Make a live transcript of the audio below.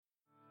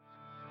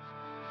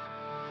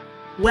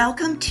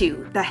Welcome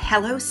to the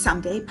Hello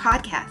Someday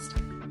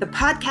podcast, the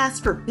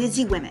podcast for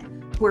busy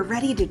women who are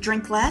ready to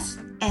drink less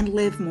and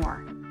live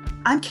more.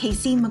 I'm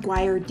Casey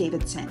McGuire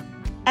Davidson,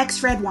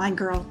 ex-red wine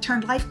girl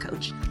turned life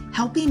coach,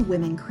 helping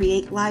women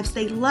create lives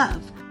they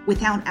love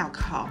without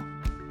alcohol.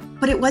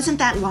 But it wasn't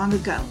that long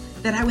ago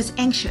that I was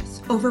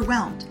anxious,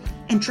 overwhelmed,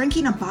 and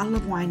drinking a bottle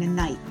of wine a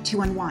night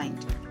to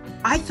unwind.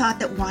 I thought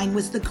that wine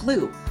was the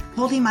glue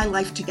holding my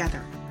life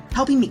together,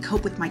 helping me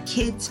cope with my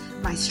kids,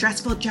 my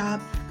stressful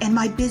job, and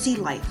my busy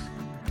life.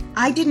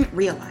 I didn't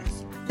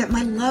realize that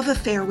my love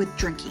affair with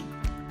drinking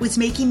was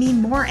making me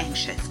more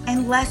anxious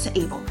and less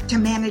able to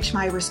manage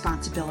my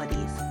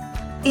responsibilities.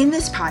 In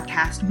this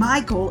podcast, my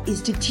goal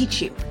is to teach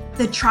you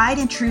the tried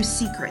and true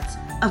secrets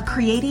of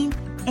creating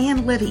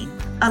and living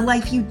a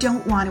life you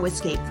don't want to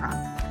escape from.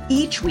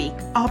 Each week,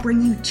 I'll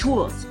bring you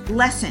tools,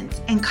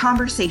 lessons, and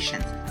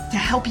conversations to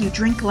help you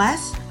drink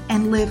less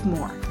and live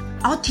more.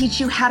 I'll teach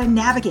you how to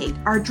navigate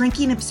our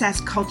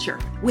drinking-obsessed culture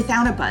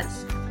without a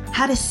buzz,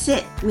 how to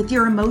sit with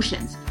your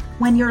emotions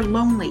when you're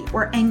lonely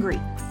or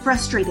angry,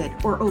 frustrated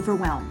or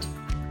overwhelmed,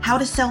 how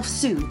to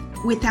self-soothe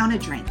without a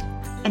drink,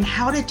 and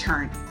how to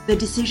turn the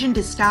decision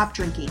to stop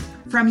drinking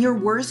from your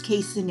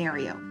worst-case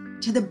scenario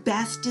to the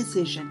best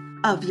decision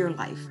of your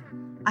life.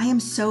 I am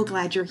so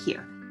glad you're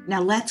here.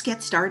 Now let's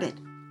get started.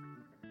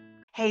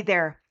 Hey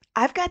there.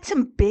 I've got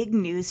some big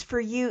news for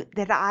you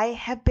that I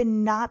have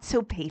been not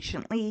so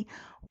patiently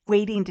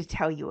waiting to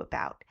tell you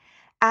about.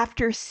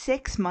 After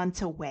 6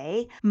 months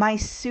away, my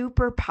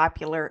super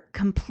popular,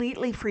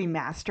 completely free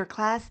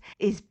masterclass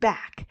is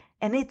back,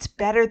 and it's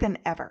better than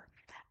ever.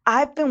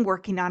 I've been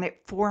working on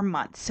it for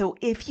months, so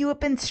if you have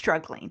been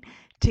struggling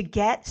to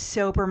get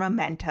sober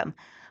momentum,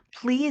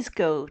 please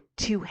go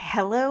to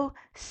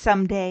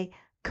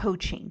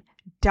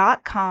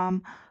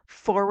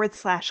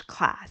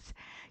hellosomedaycoaching.com/class.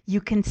 You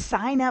can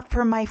sign up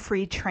for my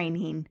free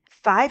training,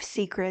 5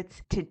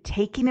 Secrets to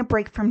Taking a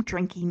Break from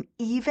Drinking,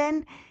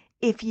 even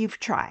if you've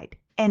tried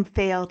and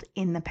failed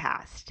in the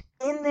past.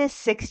 In this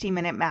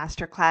 60-minute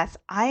masterclass,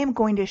 I am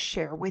going to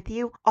share with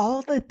you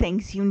all the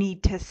things you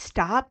need to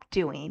stop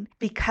doing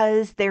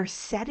because they're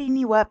setting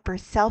you up for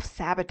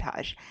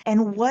self-sabotage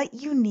and what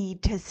you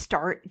need to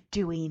start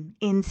doing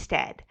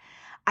instead.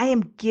 I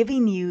am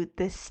giving you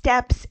the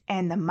steps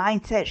and the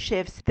mindset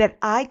shifts that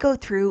I go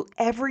through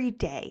every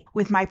day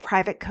with my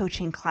private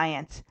coaching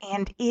clients,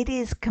 and it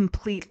is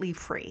completely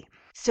free.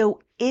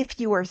 So if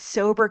you are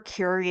sober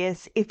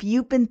curious, if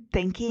you've been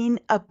thinking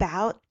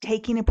about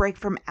taking a break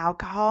from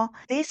alcohol,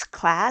 this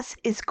class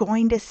is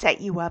going to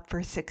set you up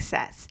for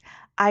success.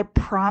 I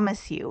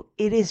promise you,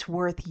 it is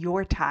worth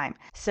your time.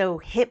 So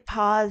hit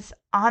pause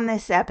on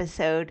this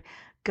episode,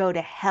 go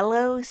to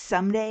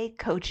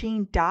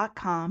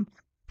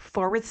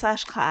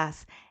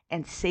hellosomedaycoaching.com/class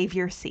and save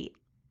your seat.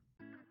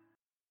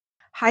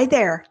 Hi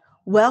there.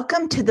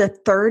 Welcome to the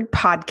third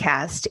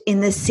podcast in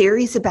this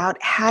series about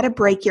how to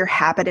break your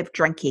habit of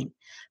drinking,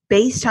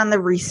 based on the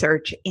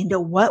research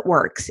into what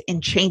works in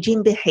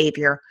changing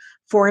behavior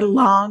for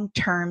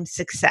long-term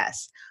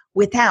success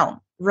without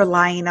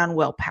relying on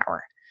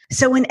willpower.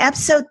 So in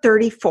episode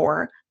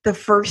 34, the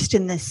first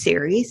in this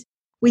series,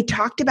 we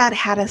talked about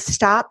how to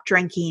stop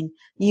drinking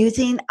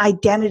using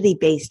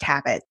identity-based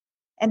habits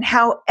and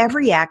how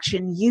every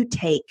action you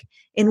take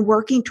in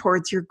working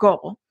towards your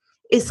goal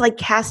is like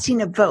casting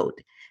a vote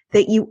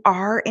that you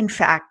are, in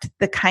fact,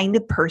 the kind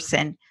of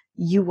person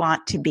you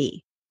want to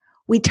be.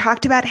 We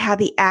talked about how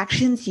the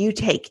actions you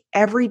take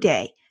every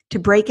day to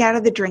break out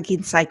of the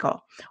drinking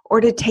cycle or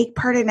to take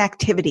part in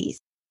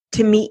activities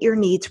to meet your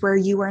needs where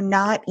you are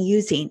not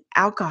using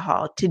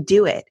alcohol to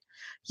do it,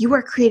 you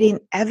are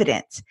creating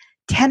evidence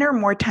 10 or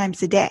more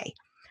times a day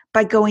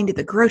by going to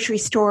the grocery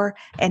store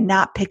and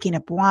not picking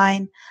up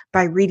wine,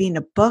 by reading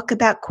a book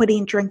about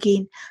quitting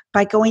drinking,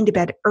 by going to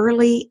bed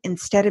early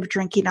instead of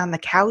drinking on the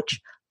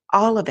couch.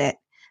 All of it,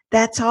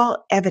 that's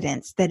all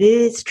evidence that it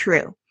is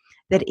true,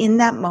 that in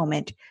that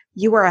moment,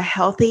 you are a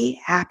healthy,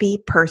 happy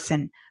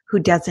person who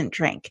doesn't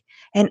drink.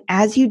 And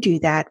as you do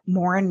that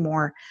more and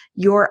more,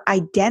 your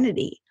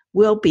identity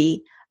will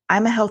be,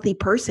 I'm a healthy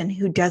person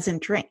who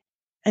doesn't drink.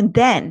 And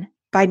then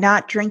by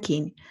not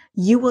drinking,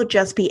 you will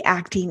just be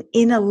acting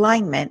in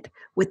alignment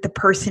with the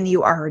person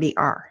you already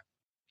are.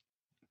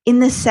 In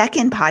the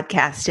second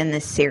podcast in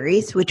this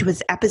series, which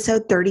was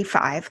episode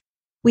 35,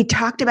 we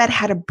talked about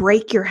how to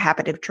break your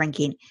habit of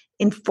drinking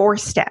in 4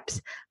 steps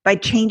by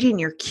changing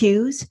your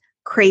cues,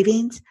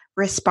 cravings,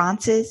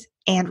 responses,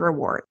 and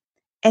reward.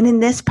 And in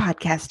this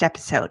podcast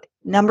episode,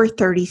 number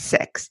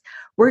 36,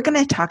 we're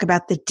going to talk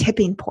about the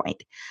tipping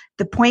point,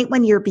 the point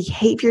when your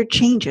behavior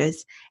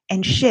changes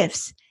and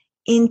shifts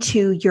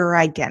into your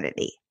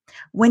identity.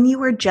 When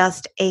you are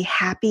just a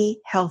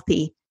happy,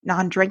 healthy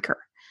non-drinker.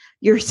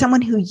 You're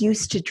someone who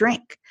used to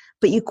drink,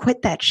 but you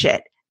quit that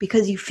shit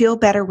because you feel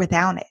better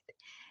without it.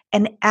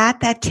 And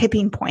at that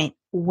tipping point,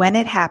 when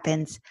it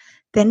happens,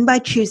 then by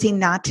choosing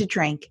not to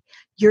drink,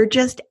 you're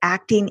just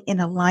acting in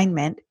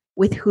alignment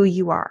with who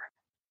you are.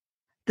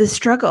 The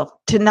struggle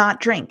to not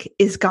drink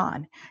is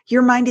gone.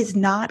 Your mind is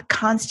not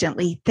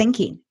constantly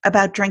thinking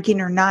about drinking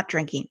or not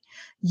drinking.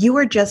 You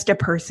are just a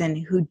person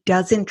who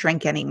doesn't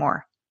drink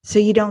anymore, so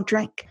you don't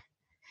drink.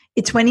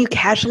 It's when you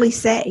casually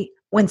say,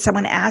 when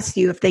someone asks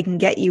you if they can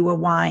get you a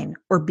wine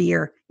or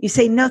beer, you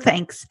say, no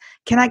thanks.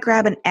 Can I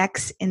grab an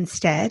X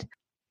instead?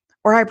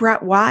 Or I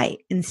brought Y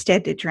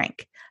instead to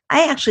drink.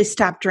 I actually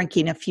stopped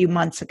drinking a few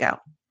months ago.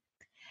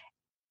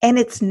 And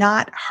it's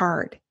not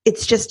hard.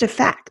 It's just a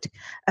fact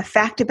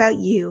about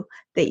you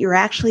that you're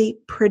actually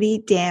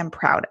pretty damn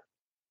proud of.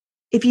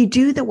 If you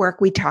do the work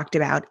we talked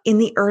about in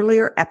the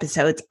earlier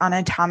episodes on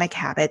Atomic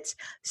Habits,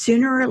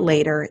 sooner or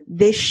later,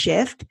 this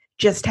shift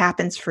just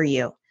happens for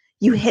you.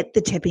 You hit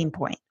the tipping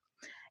point.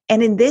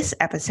 And in this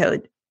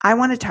episode, I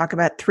want to talk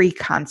about 3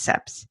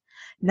 concepts.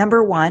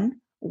 Number 1,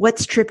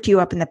 what's tripped you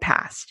up in the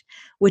past,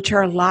 which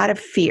are a lot of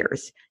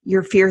fears,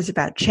 your fears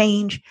about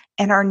change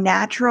and our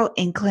natural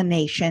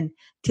inclination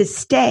to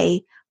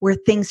stay where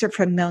things are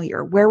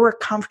familiar, where we're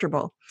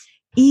comfortable,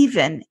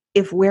 even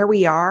if where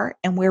we are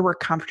and where we're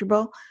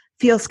comfortable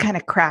feels kind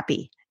of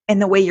crappy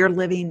and the way you're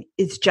living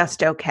is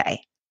just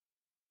okay.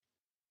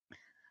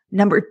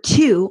 Number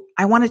 2,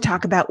 I want to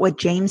talk about what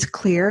James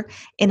Clear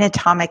in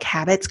Atomic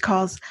Habits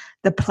calls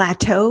the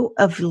plateau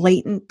of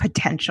latent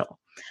potential,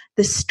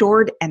 the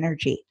stored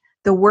energy,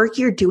 the work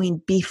you're doing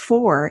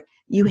before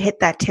you hit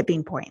that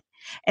tipping point,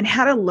 and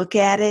how to look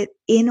at it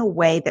in a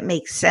way that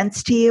makes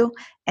sense to you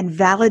and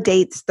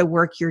validates the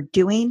work you're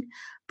doing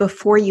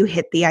before you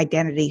hit the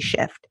identity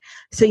shift.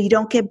 So you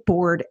don't get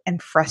bored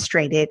and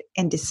frustrated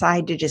and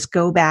decide to just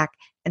go back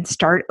and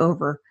start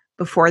over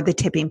before the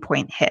tipping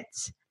point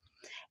hits.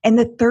 And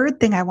the third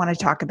thing I want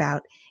to talk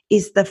about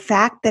is the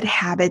fact that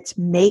habits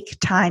make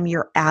time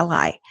your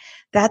ally.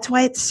 That's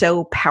why it's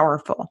so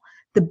powerful.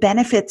 The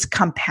benefits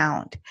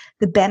compound.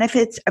 The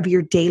benefits of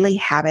your daily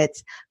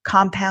habits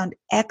compound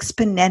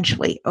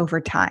exponentially over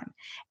time,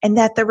 and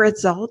that the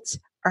results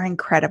are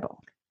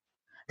incredible.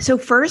 So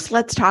first,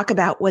 let's talk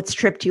about what's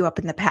tripped you up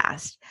in the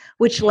past,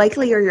 which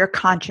likely are your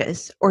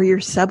conscious or your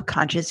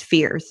subconscious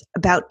fears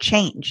about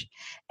change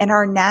and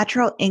our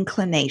natural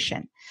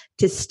inclination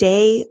to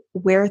stay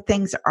where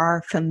things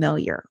are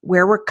familiar,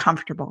 where we're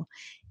comfortable,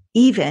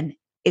 even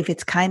if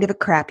it's kind of a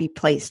crappy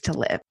place to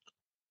live.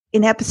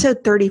 In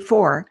episode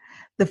 34,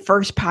 the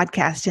first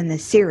podcast in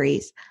this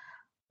series,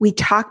 we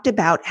talked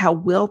about how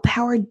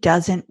willpower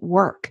doesn't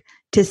work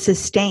to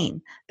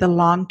sustain the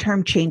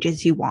long-term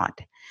changes you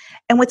want.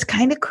 And what's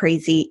kind of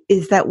crazy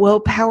is that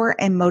willpower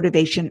and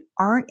motivation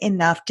aren't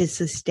enough to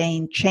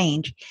sustain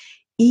change,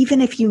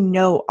 even if you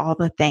know all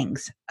the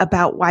things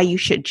about why you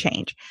should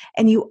change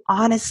and you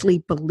honestly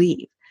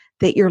believe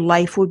that your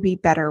life would be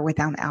better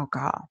without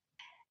alcohol.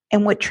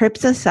 And what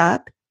trips us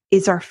up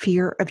is our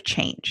fear of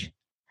change.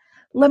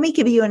 Let me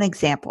give you an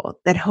example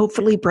that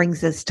hopefully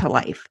brings this to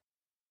life.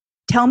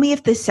 Tell me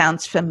if this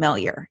sounds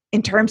familiar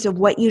in terms of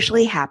what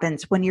usually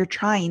happens when you're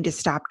trying to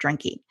stop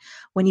drinking.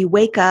 When you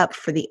wake up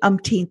for the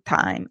umpteenth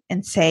time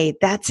and say,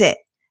 that's it,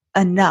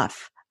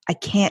 enough, I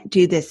can't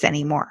do this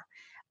anymore.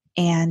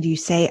 And you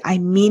say, I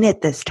mean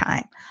it this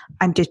time.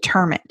 I'm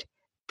determined.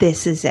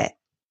 This is it.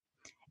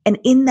 And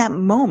in that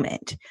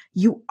moment,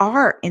 you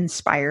are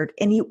inspired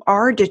and you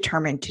are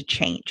determined to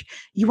change.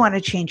 You want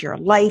to change your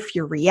life,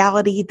 your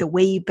reality, the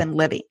way you've been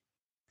living.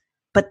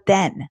 But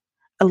then,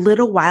 a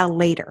little while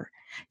later,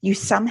 you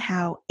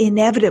somehow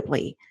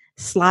inevitably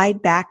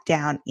slide back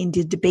down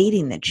into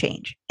debating the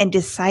change and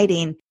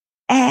deciding,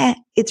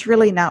 it's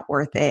really not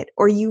worth it,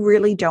 or you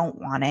really don't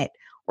want it,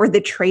 or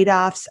the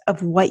trade-offs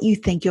of what you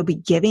think you'll be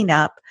giving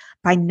up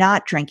by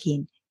not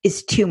drinking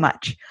is too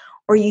much.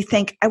 Or you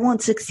think, I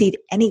won't succeed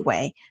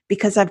anyway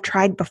because I've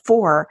tried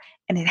before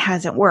and it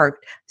hasn't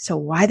worked. So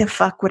why the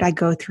fuck would I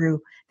go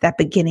through that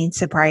beginning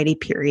sobriety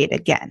period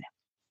again?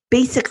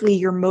 Basically,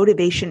 your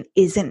motivation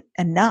isn't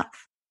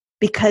enough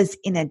because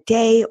in a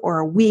day or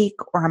a week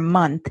or a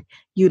month,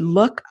 you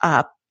look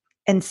up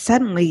and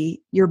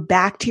suddenly you're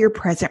back to your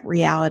present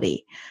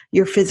reality,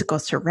 your physical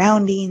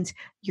surroundings,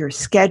 your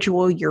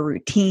schedule, your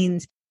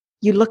routines.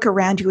 You look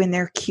around you and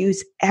there are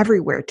cues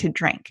everywhere to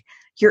drink.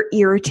 Your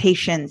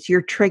irritations,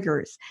 your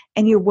triggers,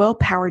 and your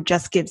willpower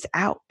just gives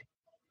out.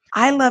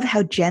 I love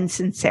how Jen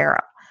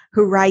Sincero,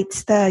 who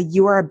writes the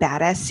You Are a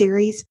Badass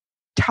series,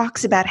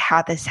 talks about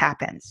how this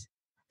happens.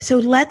 So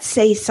let's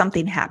say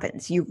something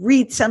happens. You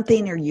read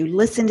something or you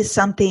listen to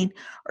something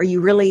or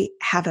you really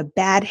have a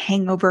bad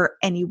hangover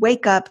and you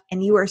wake up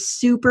and you are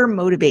super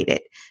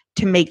motivated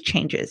to make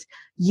changes.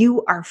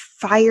 You are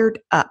fired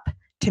up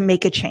to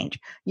make a change.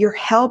 You're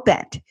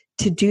hell-bent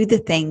to do the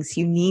things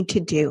you need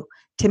to do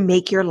to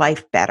make your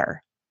life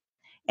better.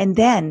 And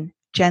then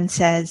Jen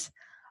says,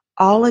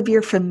 all of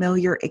your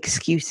familiar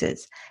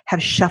excuses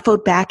have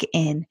shuffled back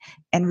in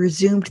and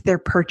resumed their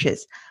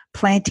perches,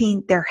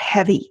 planting their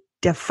heavy,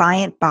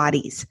 defiant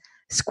bodies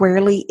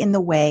squarely in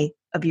the way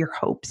of your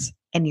hopes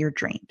and your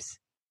dreams.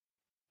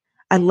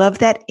 I love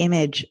that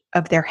image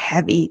of their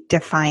heavy,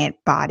 defiant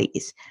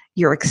bodies,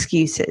 your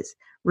excuses,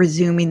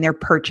 resuming their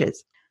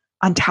perches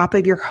on top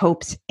of your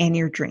hopes and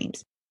your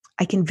dreams.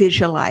 I can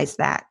visualize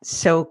that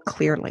so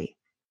clearly.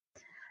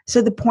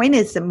 So the point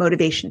is that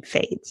motivation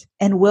fades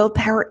and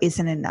willpower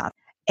isn't enough.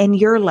 And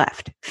you're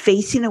left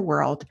facing a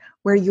world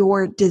where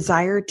your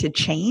desire to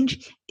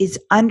change is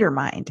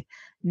undermined,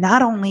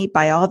 not only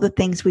by all the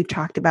things we've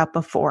talked about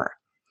before,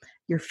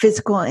 your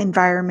physical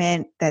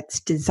environment that's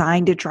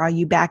designed to draw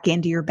you back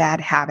into your bad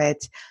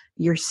habits,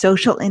 your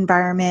social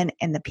environment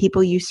and the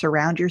people you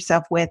surround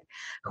yourself with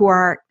who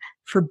are,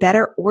 for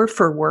better or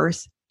for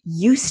worse,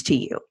 used to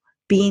you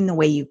being the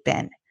way you've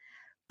been,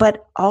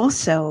 but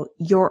also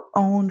your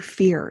own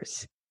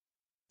fears.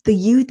 The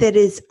you that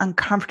is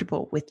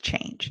uncomfortable with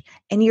change.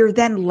 And you're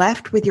then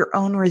left with your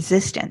own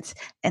resistance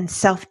and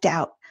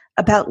self-doubt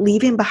about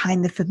leaving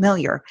behind the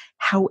familiar,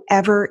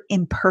 however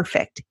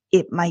imperfect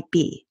it might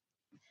be.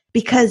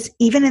 Because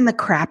even in the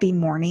crappy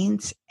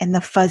mornings and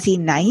the fuzzy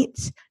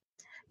nights,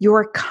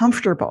 you're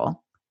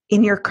comfortable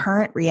in your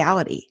current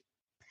reality.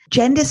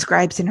 Jen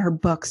describes in her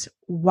books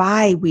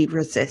why we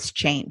resist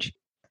change.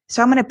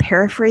 So I'm going to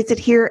paraphrase it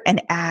here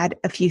and add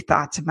a few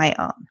thoughts of my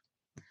own.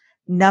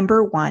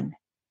 Number one,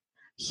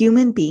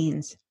 human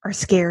beings are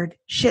scared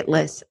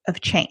shitless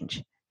of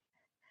change.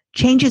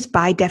 Change is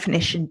by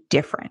definition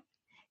different.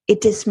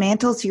 It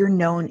dismantles your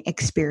known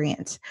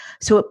experience,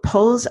 so it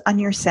pulls on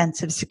your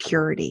sense of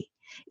security.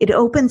 It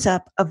opens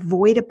up a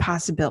void of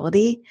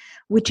possibility,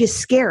 which is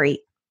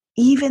scary,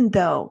 even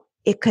though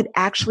it could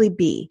actually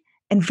be,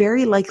 and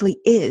very likely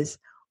is,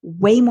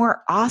 way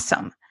more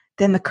awesome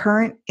than the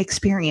current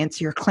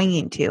experience you're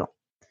clinging to.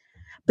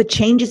 But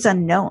change is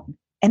unknown,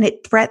 and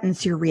it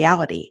threatens your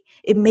reality.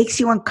 It makes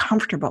you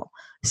uncomfortable,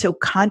 so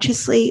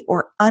consciously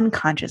or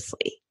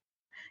unconsciously,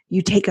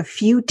 you take a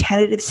few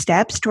tentative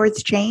steps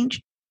towards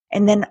change,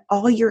 and then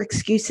all your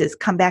excuses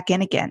come back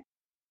in again,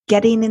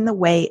 getting in the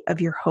way of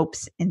your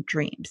hopes and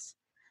dreams.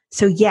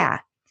 So yeah,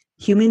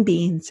 human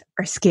beings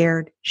are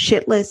scared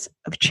shitless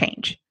of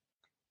change.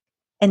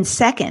 And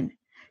second,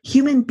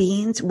 human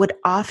beings would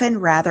often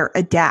rather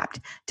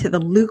adapt to the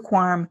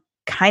lukewarm,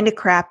 kind of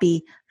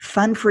crappy,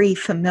 fun-free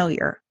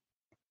familiar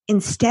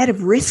instead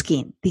of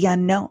risking the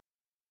unknown.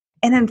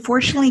 And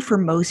unfortunately for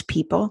most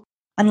people,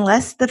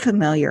 unless the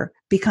familiar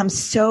becomes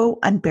so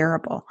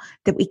unbearable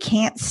that we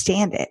can't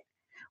stand it,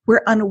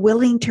 we're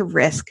unwilling to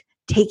risk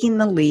taking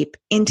the leap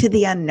into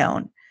the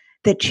unknown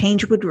that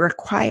change would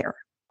require.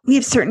 We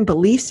have certain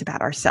beliefs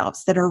about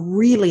ourselves that are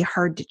really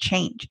hard to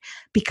change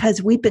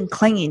because we've been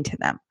clinging to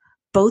them,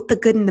 both the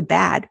good and the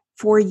bad,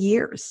 for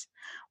years.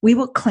 We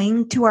will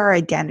cling to our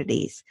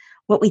identities,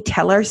 what we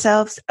tell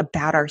ourselves,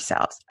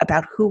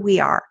 about who we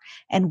are,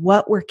 and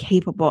what we're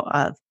capable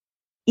of,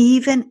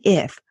 even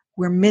if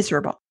we're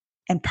miserable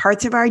and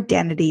parts of our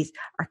identities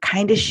are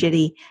kind of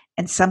shitty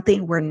and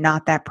something we're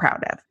not that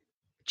proud of.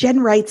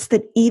 Jen writes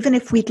that even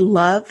if we'd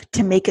love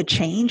to make a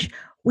change,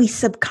 we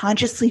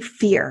subconsciously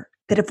fear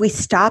that if we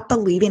stop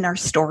believing our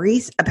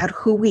stories about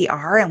who we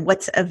are and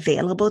what's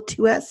available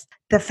to us,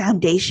 the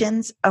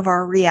foundations of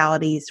our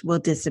realities will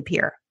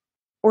disappear.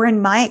 Or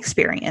in my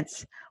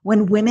experience,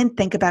 when women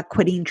think about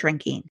quitting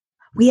drinking,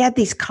 we have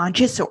these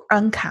conscious or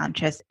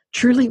unconscious,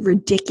 truly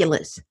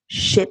ridiculous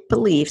shit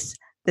beliefs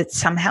that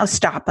somehow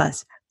stop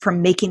us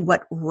from making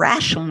what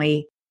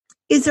rationally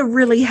is a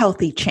really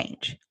healthy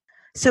change.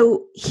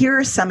 So here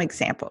are some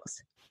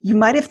examples. You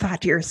might have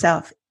thought to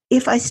yourself,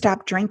 if I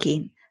stop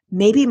drinking,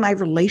 maybe my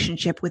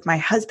relationship with my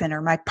husband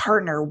or my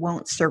partner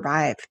won't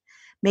survive.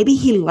 Maybe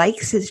he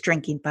likes his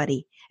drinking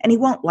buddy and he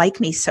won't like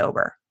me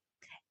sober.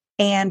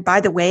 And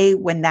by the way,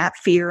 when that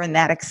fear and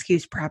that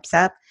excuse props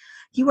up,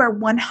 you are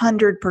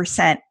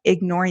 100%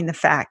 ignoring the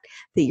fact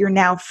that you're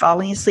now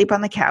falling asleep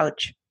on the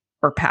couch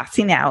or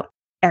passing out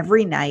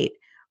every night,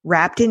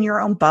 wrapped in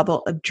your own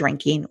bubble of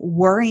drinking,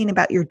 worrying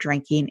about your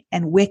drinking,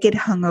 and wicked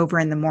hungover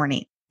in the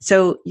morning.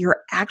 So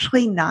you're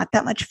actually not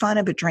that much fun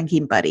of a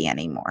drinking buddy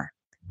anymore.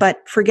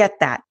 But forget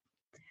that.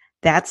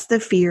 That's the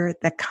fear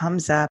that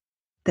comes up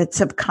that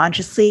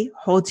subconsciously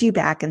holds you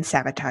back and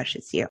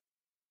sabotages you.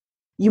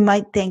 You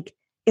might think,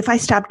 if I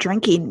stop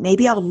drinking,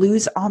 maybe I'll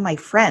lose all my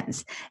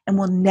friends and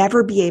will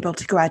never be able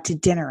to go out to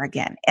dinner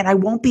again. And I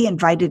won't be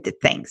invited to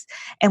things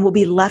and will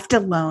be left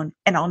alone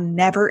and I'll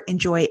never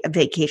enjoy a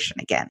vacation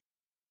again.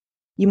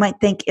 You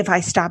might think if I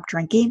stop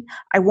drinking,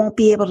 I won't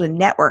be able to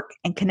network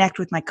and connect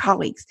with my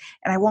colleagues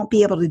and I won't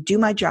be able to do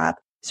my job.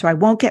 So I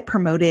won't get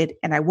promoted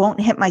and I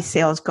won't hit my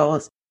sales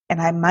goals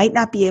and I might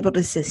not be able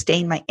to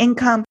sustain my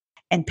income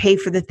and pay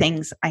for the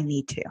things I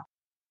need to.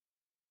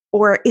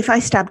 Or if I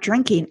stop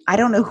drinking, I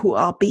don't know who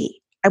I'll be.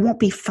 I won't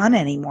be fun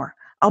anymore.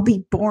 I'll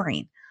be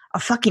boring.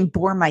 I'll fucking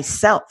bore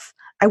myself.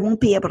 I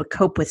won't be able to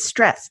cope with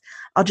stress.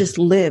 I'll just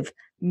live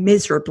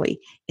miserably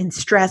in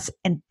stress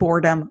and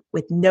boredom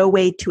with no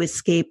way to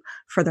escape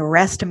for the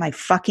rest of my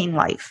fucking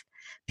life.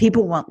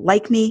 People won't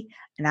like me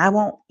and I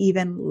won't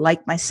even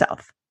like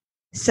myself.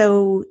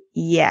 So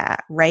yeah,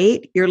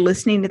 right? You're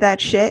listening to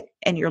that shit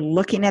and you're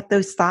looking at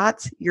those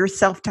thoughts, your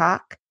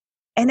self-talk,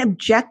 and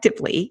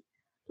objectively,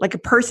 like a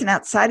person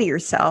outside of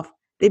yourself,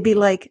 they'd be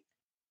like,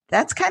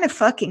 that's kind of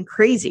fucking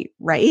crazy,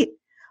 right?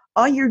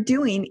 all you're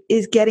doing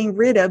is getting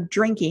rid of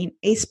drinking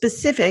a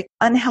specific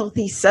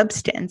unhealthy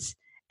substance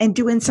and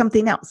doing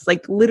something else,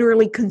 like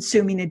literally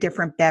consuming a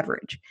different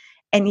beverage.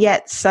 And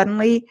yet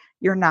suddenly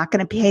you're not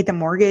going to pay the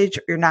mortgage.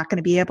 You're not going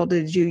to be able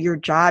to do your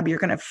job. You're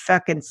going to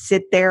fucking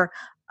sit there,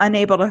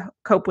 unable to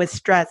cope with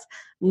stress,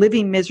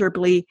 living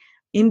miserably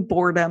in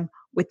boredom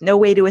with no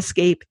way to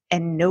escape,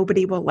 and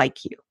nobody will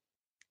like you.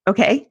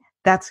 Okay?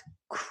 That's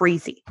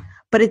crazy.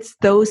 But it's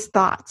those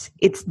thoughts.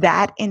 It's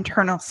that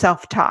internal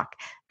self-talk,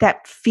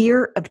 that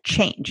fear of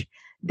change.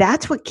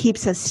 That's what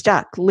keeps us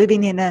stuck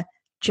living in a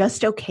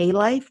just okay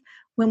life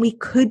when we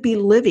could be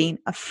living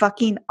a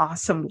fucking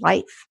awesome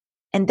life.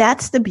 And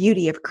that's the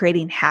beauty of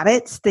creating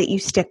habits that you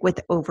stick with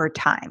over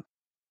time.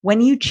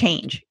 When you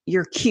change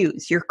your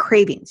cues, your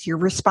cravings, your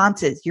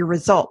responses, your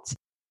results,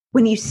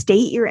 when you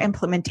state your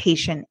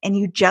implementation and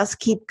you just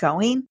keep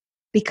going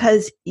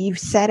because you've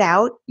set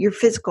out your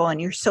physical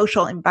and your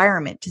social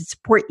environment to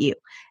support you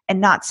and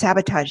not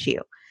sabotage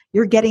you,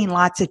 you're getting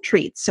lots of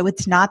treats. So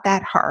it's not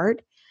that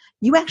hard.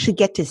 You actually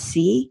get to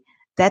see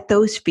that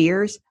those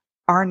fears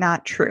are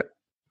not true.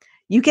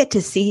 You get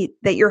to see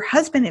that your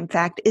husband, in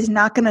fact, is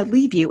not going to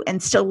leave you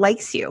and still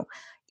likes you,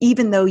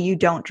 even though you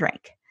don't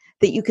drink,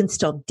 that you can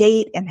still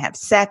date and have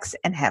sex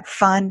and have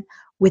fun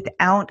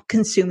without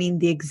consuming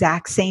the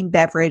exact same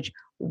beverage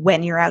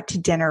when you're out to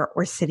dinner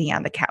or sitting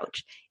on the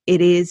couch. It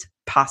is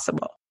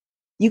possible.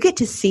 You get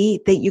to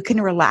see that you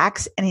can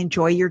relax and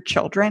enjoy your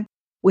children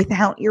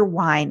without your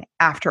wine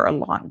after a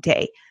long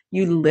day.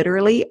 You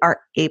literally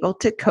are able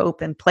to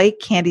cope and play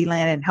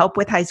Candyland and help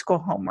with high school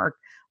homework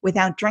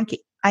without drinking.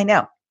 I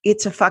know.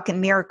 It's a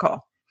fucking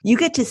miracle. You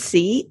get to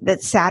see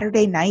that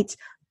Saturday nights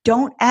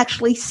don't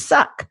actually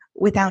suck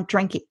without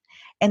drinking,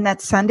 and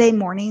that Sunday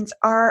mornings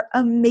are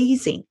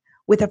amazing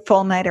with a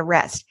full night of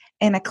rest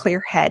and a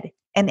clear head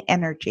and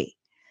energy.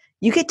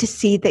 You get to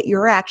see that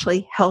you're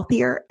actually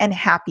healthier and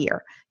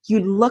happier. You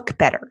look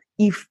better.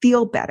 You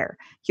feel better.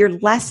 You're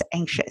less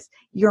anxious.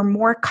 You're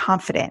more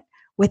confident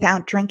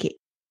without drinking.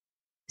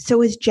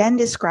 So as Jen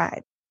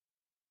described,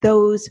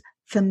 those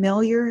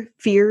familiar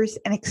fears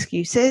and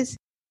excuses,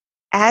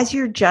 as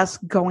you're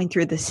just going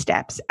through the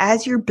steps,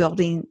 as you're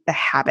building the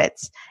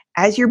habits,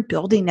 as you're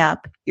building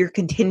up your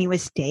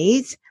continuous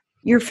days,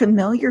 your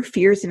familiar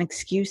fears and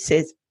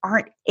excuses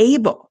aren't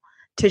able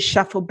to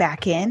shuffle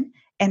back in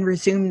and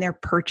resume their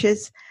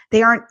perches.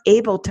 They aren't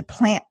able to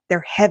plant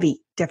their heavy,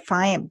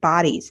 defiant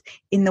bodies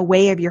in the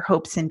way of your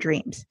hopes and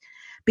dreams.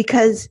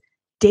 Because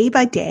day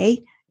by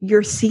day,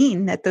 you're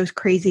seeing that those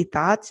crazy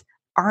thoughts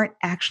aren't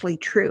actually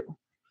true.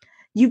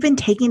 You've been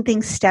taking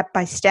things step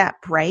by step,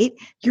 right?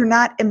 You're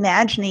not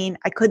imagining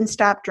I couldn't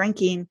stop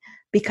drinking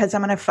because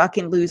I'm going to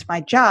fucking lose my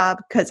job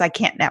because I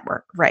can't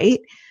network, right?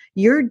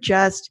 You're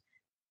just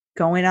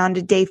going on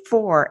to day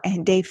 4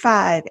 and day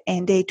 5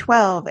 and day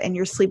 12, and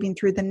you're sleeping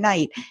through the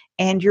night,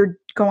 and you're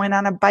going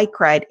on a bike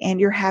ride,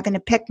 and you're having a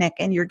picnic,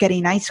 and you're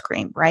getting ice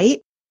cream, right?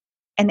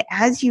 And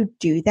as you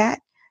do that,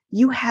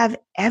 you have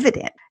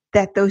evidence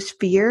that those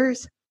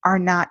fears are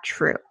not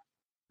true,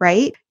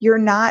 right? You're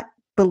not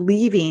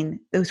believing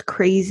those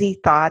crazy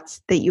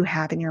thoughts that you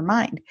have in your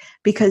mind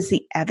because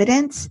the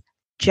evidence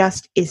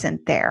just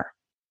isn't there.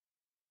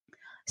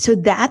 So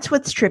that's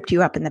what stripped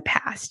you up in the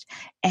past.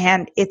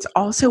 And it's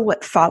also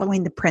what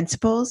following the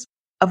principles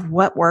of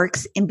what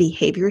works in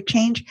behavior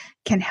change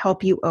can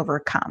help you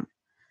overcome.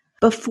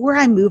 Before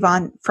I move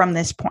on from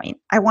this point,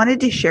 I wanted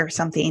to share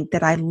something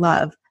that I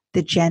love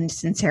that Jen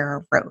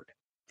Sincero wrote.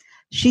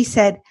 She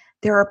said,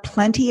 there are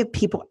plenty of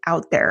people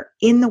out there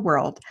in the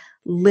world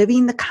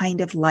living the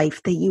kind of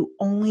life that you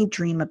only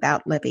dream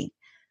about living,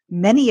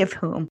 many of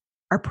whom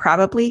are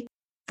probably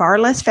far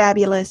less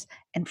fabulous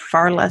and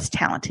far less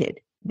talented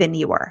than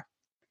you are.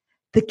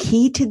 The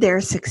key to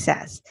their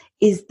success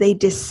is they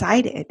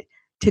decided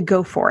to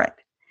go for it.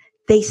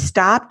 They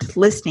stopped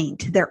listening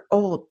to their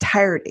old,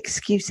 tired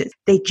excuses.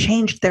 They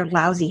changed their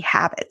lousy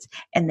habits,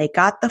 and they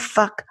got the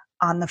fuck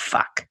on the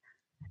fuck.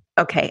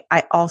 Okay,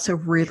 I also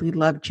really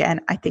love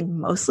Jen, I think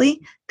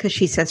mostly because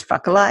she says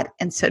fuck a lot,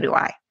 and so do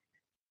I.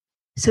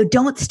 So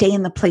don't stay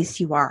in the place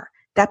you are.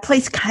 That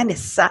place kind of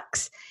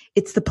sucks.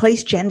 It's the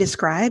place Jen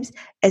describes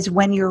as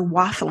when you're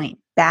waffling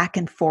back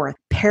and forth,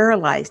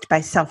 paralyzed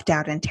by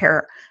self-doubt and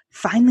terror,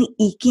 finally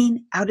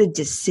eking out a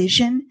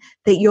decision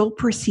that you'll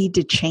proceed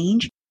to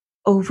change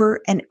over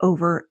and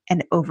over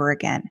and over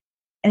again.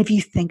 And if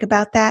you think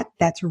about that,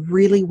 that's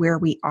really where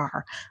we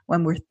are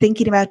when we're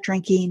thinking about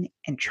drinking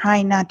and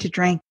trying not to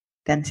drink,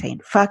 then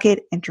saying fuck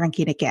it and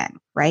drinking again,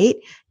 right?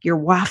 You're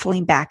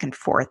waffling back and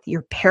forth.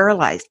 You're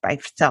paralyzed by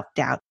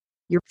self-doubt.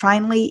 You're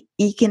finally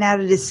eking out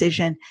a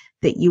decision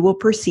that you will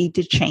proceed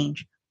to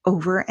change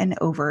over and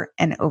over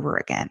and over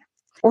again.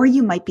 Or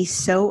you might be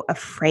so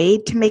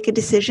afraid to make a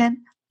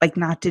decision, like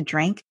not to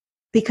drink,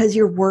 because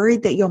you're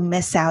worried that you'll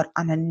miss out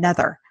on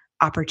another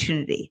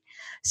opportunity.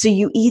 So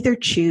you either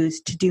choose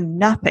to do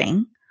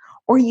nothing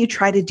or you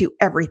try to do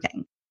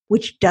everything,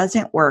 which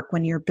doesn't work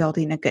when you're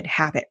building a good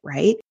habit,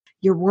 right?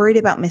 You're worried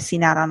about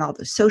missing out on all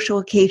the social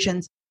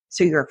occasions,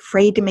 so you're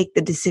afraid to make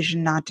the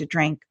decision not to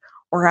drink.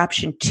 Or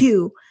option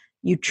 2,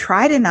 You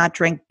try to not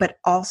drink, but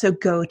also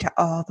go to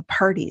all the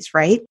parties,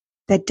 right?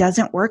 That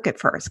doesn't work at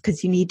first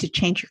because you need to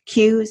change your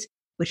cues,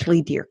 which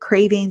lead to your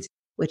cravings,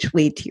 which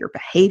lead to your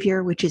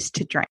behavior, which is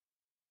to drink.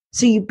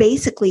 So you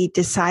basically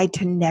decide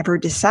to never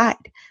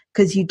decide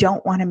because you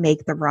don't want to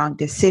make the wrong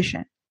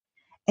decision.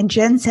 And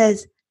Jen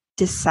says,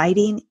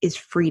 deciding is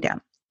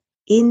freedom.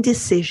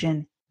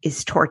 Indecision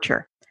is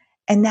torture.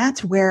 And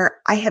that's where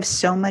I have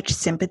so much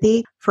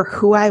sympathy for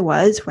who I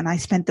was when I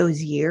spent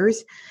those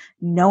years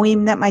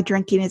knowing that my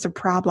drinking is a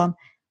problem,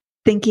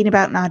 thinking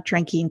about not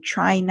drinking,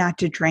 trying not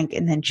to drink,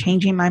 and then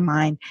changing my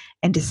mind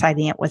and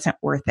deciding it wasn't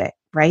worth it,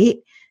 right?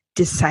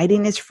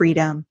 Deciding is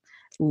freedom,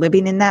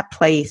 living in that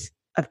place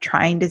of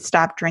trying to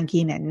stop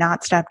drinking and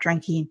not stop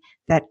drinking,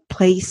 that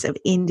place of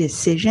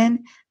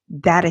indecision,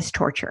 that is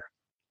torture.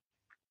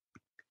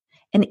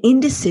 And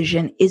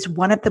indecision is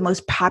one of the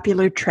most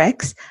popular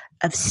tricks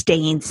of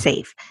staying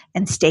safe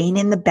and staying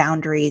in the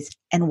boundaries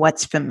and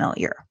what's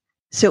familiar.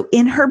 So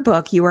in her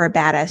book, You Are a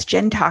Badass,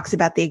 Jen talks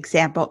about the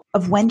example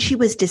of when she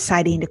was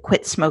deciding to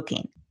quit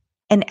smoking.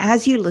 And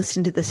as you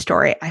listen to the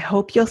story, I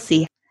hope you'll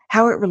see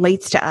how it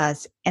relates to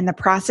us and the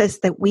process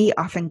that we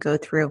often go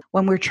through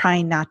when we're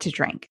trying not to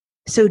drink.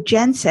 So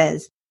Jen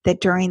says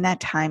that during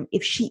that time,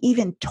 if she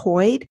even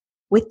toyed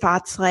with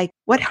thoughts like,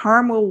 what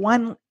harm will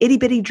one itty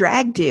bitty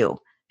drag do?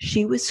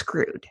 She was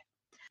screwed.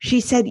 She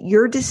said,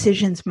 your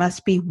decisions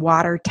must be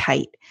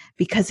watertight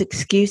because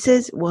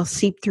excuses will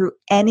seep through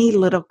any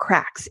little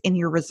cracks in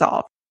your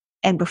resolve.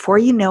 And before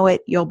you know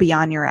it, you'll be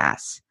on your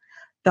ass.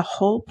 The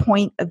whole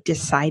point of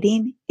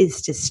deciding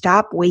is to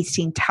stop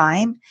wasting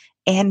time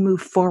and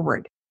move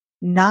forward,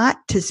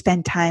 not to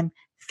spend time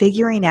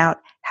figuring out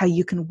how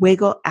you can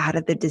wiggle out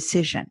of the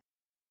decision.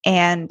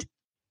 And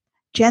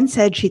Jen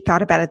said she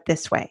thought about it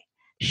this way.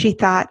 She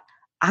thought,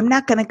 I'm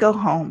not going to go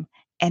home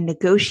and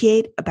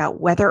negotiate about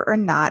whether or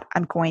not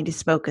I'm going to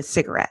smoke a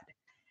cigarette.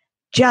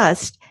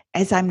 Just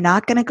as I'm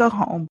not going to go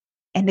home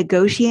and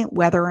negotiate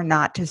whether or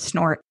not to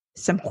snort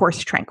some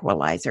horse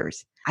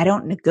tranquilizers. I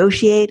don't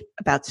negotiate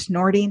about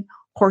snorting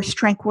horse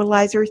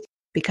tranquilizers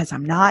because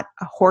I'm not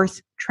a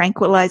horse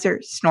tranquilizer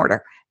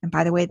snorter. And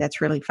by the way,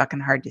 that's really fucking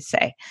hard to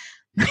say.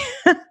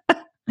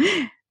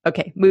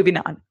 Okay, moving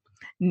on.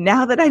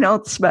 Now that I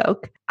don't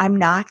smoke, I'm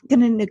not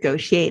going to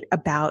negotiate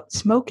about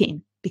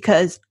smoking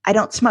because I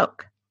don't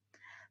smoke.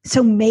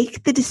 So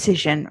make the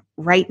decision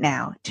right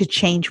now to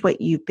change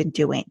what you've been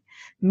doing.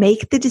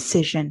 Make the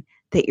decision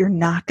that you're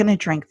not going to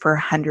drink for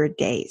 100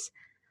 days.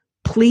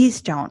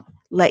 Please don't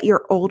let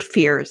your old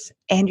fears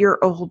and your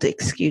old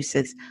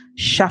excuses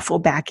shuffle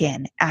back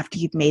in after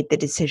you've made the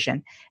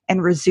decision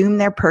and resume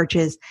their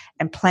perches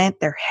and plant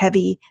their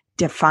heavy,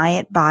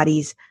 defiant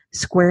bodies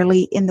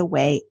squarely in the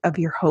way of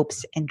your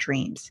hopes and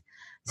dreams.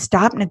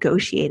 Stop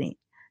negotiating.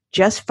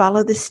 Just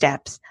follow the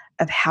steps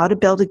of how to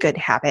build a good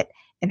habit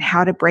and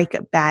how to break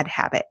a bad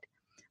habit.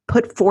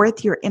 Put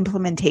forth your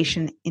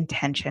implementation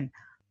intention.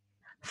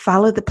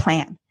 Follow the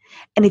plan.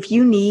 And if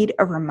you need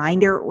a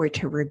reminder or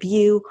to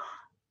review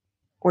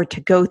or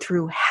to go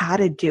through how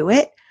to do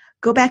it,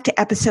 go back to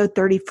episode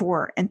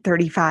 34 and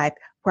 35,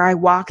 where I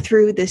walk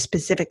through the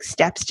specific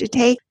steps to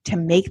take to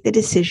make the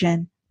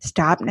decision,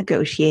 stop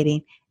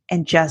negotiating,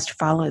 and just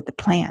follow the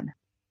plan.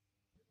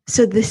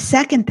 So the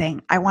second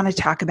thing I want to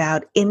talk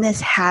about in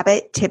this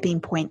habit tipping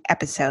point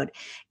episode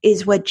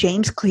is what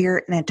James Clear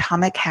in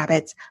Atomic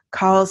Habits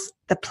calls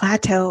the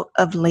plateau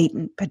of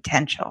latent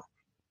potential.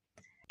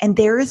 And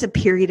there is a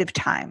period of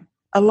time,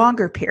 a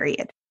longer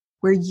period,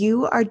 where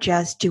you are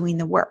just doing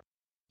the work.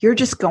 You're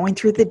just going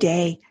through the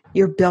day.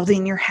 You're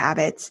building your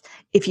habits.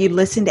 If you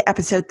listen to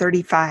episode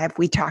 35,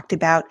 we talked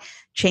about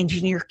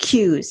changing your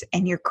cues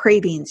and your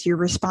cravings, your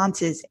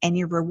responses, and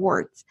your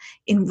rewards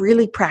in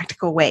really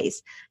practical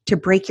ways to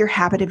break your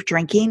habit of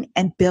drinking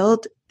and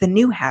build the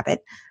new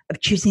habit of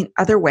choosing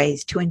other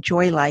ways to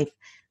enjoy life,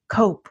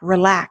 cope,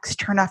 relax,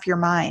 turn off your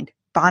mind,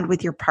 bond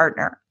with your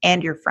partner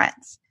and your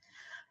friends.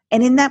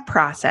 And in that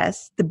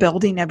process, the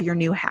building of your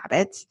new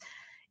habits,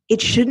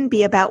 it shouldn't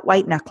be about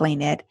white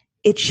knuckling it.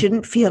 It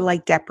shouldn't feel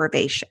like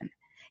deprivation.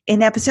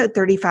 In episode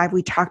 35,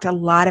 we talked a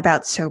lot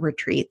about sober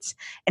treats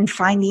and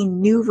finding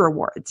new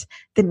rewards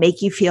that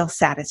make you feel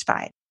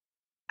satisfied.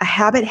 A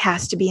habit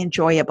has to be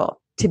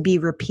enjoyable to be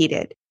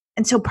repeated.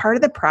 And so part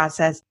of the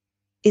process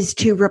is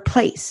to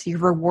replace your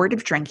reward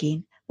of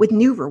drinking with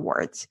new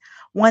rewards,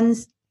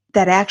 ones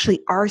that actually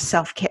are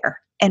self-care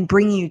and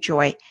bring you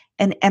joy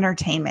and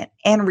entertainment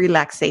and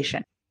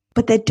relaxation,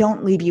 but that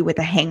don't leave you with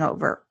a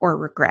hangover or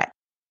regret.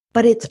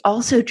 But it's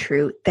also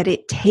true that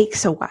it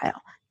takes a while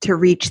to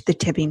reach the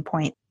tipping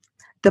point,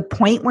 the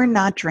point where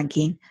not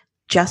drinking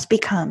just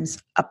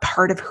becomes a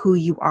part of who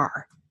you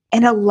are.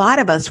 And a lot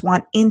of us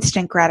want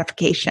instant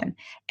gratification.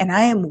 And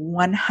I am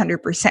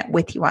 100%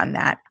 with you on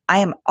that. I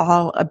am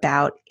all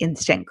about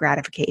instant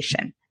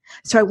gratification.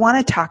 So I want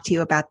to talk to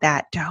you about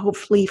that to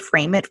hopefully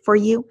frame it for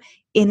you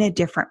in a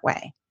different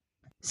way.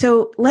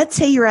 So let's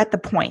say you're at the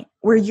point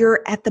where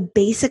you're at the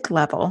basic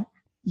level,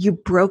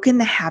 you've broken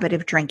the habit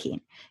of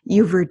drinking.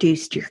 You've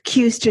reduced your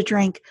cues to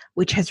drink,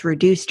 which has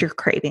reduced your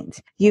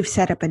cravings. You've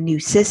set up a new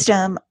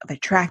system of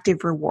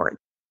attractive rewards,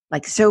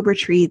 like sober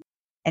treats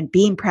and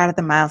being proud of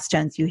the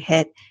milestones you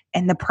hit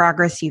and the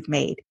progress you've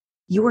made.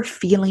 You are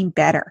feeling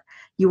better.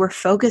 You are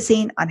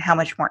focusing on how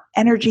much more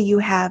energy you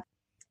have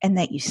and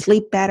that you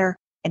sleep better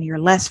and you're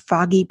less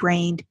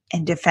foggy-brained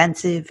and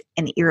defensive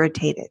and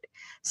irritated.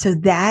 So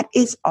that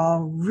is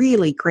all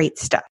really great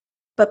stuff.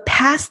 But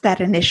past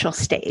that initial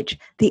stage,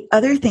 the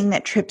other thing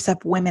that trips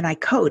up women I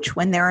coach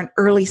when they're in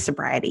early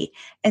sobriety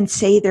and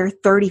say they're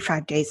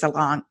 35 days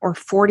along or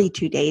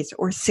 42 days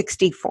or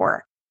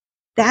 64,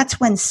 that's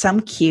when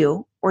some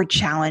cue or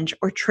challenge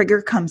or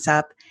trigger comes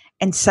up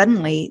and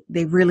suddenly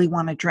they really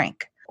want to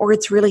drink, or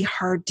it's really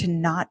hard to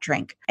not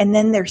drink. And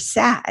then they're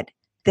sad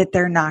that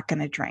they're not going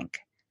to drink.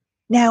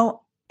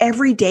 Now,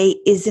 every day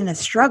isn't a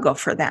struggle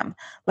for them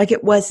like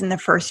it was in the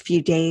first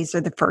few days or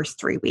the first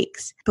 3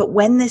 weeks. But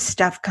when this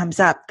stuff comes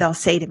up, they'll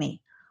say to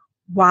me,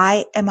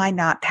 why am I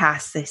not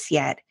past this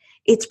yet?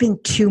 It's been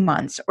 2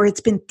 months or it's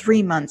been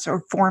 3 months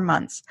or 4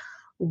 months.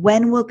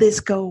 When will this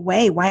go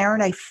away? Why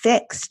aren't I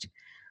fixed?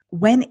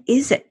 When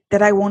is it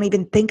that I won't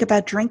even think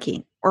about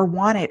drinking or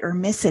want it or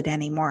miss it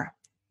anymore?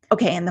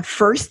 Okay, and the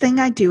first thing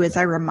I do is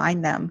I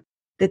remind them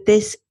that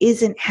this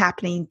isn't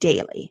happening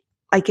daily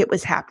like it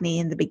was happening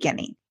in the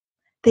beginning.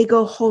 They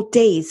go whole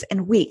days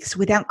and weeks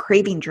without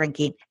craving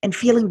drinking and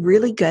feeling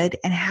really good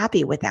and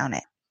happy without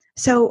it.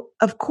 So,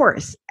 of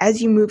course,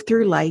 as you move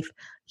through life,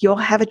 you'll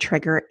have a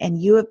trigger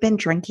and you have been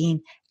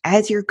drinking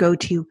as your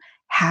go-to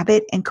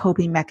habit and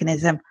coping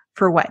mechanism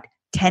for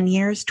 10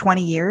 years,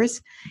 20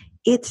 years?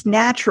 It's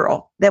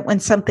natural that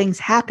when something's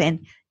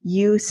happened,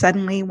 you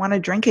suddenly want to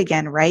drink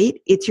again, right?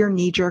 It's your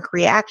knee-jerk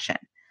reaction.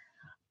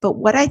 But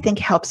what I think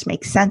helps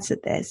make sense of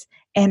this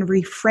and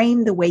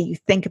reframe the way you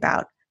think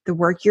about the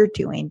work you're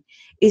doing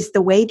is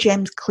the way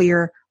James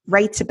Clear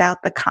writes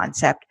about the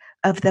concept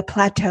of the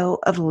plateau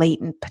of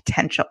latent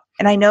potential.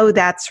 And I know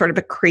that's sort of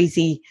a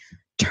crazy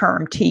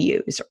term to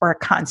use or a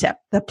concept,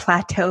 the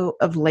plateau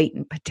of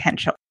latent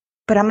potential,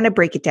 but I'm going to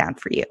break it down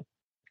for you.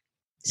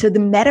 So the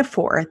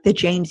metaphor that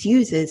James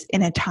uses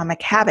in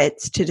Atomic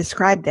Habits to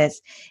describe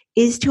this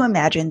is to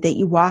imagine that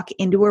you walk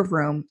into a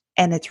room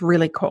and it's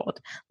really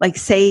cold. Like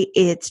say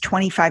it's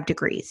 25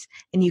 degrees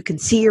and you can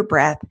see your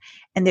breath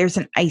and there's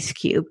an ice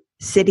cube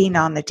sitting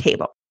on the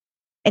table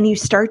and you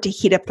start to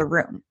heat up the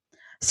room.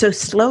 So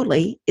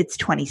slowly it's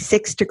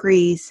 26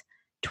 degrees,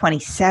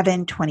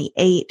 27,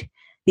 28.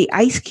 The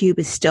ice cube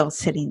is still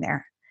sitting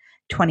there,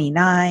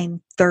 29,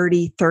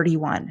 30,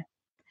 31.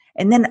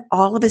 And then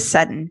all of a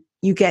sudden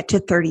you get to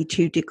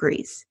 32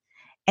 degrees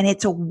and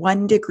it's a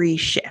 1 degree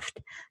shift,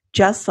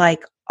 just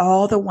like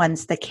all the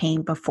ones that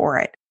came before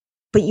it.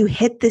 But you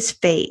hit this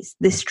phase,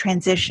 this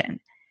transition,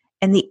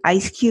 and the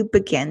ice cube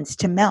begins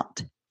to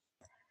melt.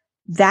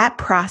 That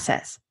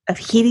process of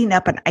heating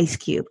up an ice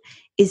cube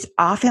is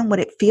often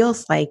what it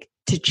feels like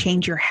to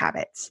change your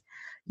habits.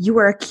 You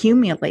are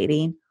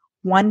accumulating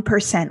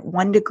 1%,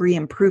 1 degree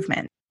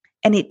improvement,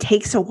 and it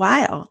takes a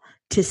while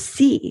to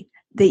see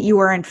that you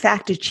are in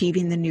fact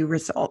achieving the new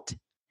result.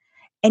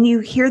 And you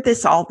hear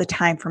this all the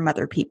time from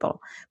other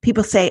people.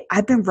 People say,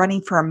 I've been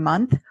running for a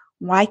month.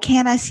 Why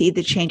can't I see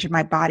the change in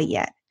my body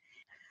yet?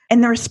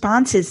 And the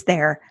response is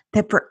there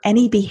that for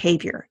any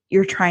behavior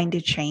you're trying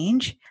to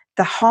change,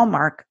 the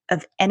hallmark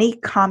of any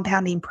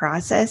compounding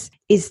process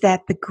is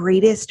that the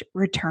greatest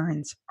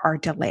returns are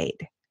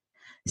delayed.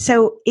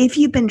 So if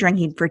you've been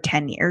drinking for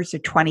 10 years or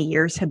 20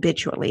 years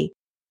habitually,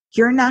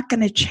 you're not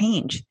going to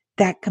change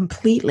that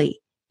completely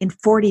in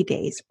 40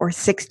 days or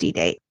 60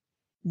 days.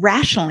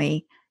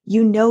 Rationally,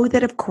 you know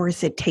that of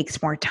course it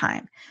takes more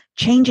time.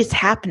 Change is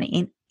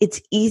happening.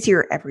 It's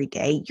easier every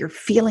day. You're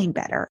feeling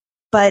better.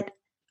 But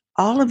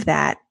all of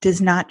that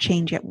does not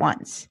change at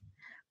once.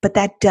 But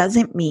that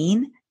doesn't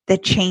mean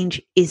that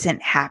change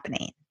isn't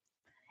happening.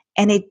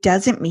 And it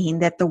doesn't mean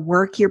that the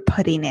work you're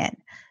putting in,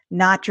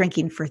 not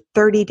drinking for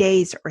 30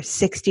 days or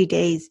 60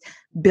 days,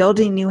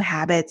 building new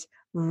habits,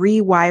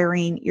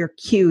 rewiring your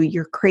cue,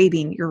 your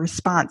craving, your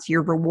response,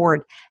 your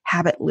reward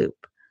habit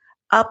loop,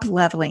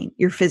 up-leveling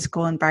your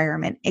physical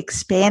environment,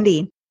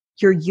 expanding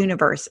your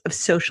universe of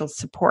social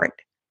support.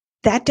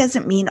 That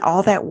doesn't mean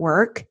all that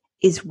work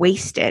is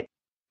wasted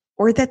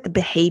or that the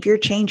behavior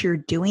change you're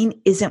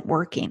doing isn't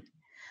working.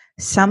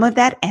 Some of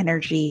that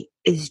energy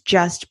is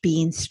just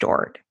being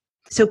stored.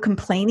 So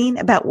complaining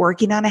about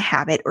working on a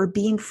habit or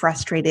being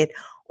frustrated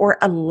or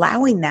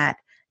allowing that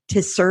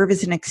to serve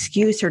as an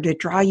excuse or to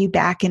draw you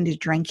back into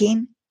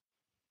drinking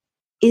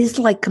is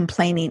like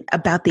complaining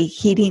about the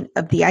heating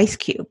of the ice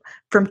cube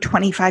from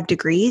 25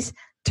 degrees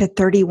to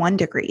 31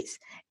 degrees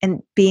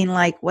and being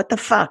like, what the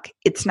fuck?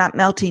 It's not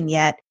melting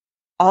yet.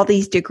 All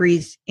these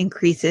degrees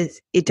increases.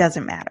 It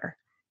doesn't matter.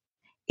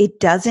 It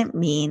doesn't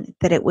mean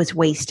that it was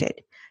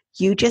wasted.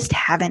 You just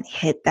haven't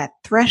hit that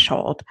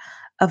threshold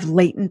of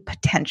latent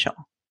potential.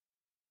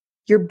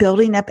 You're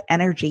building up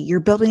energy. You're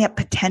building up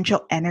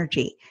potential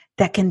energy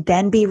that can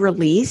then be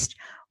released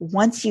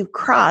once you've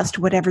crossed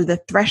whatever the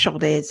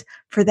threshold is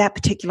for that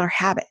particular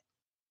habit.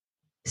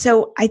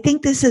 So I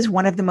think this is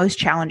one of the most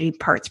challenging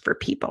parts for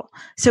people.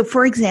 So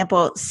for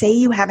example, say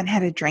you haven't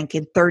had a drink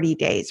in 30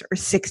 days or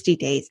 60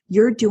 days.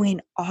 You're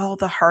doing all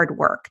the hard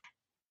work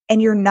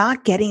and you're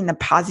not getting the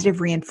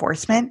positive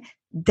reinforcement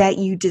that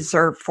you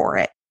deserve for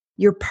it.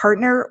 Your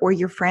partner or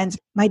your friends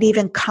might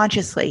even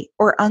consciously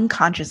or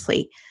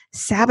unconsciously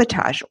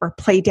sabotage or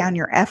play down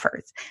your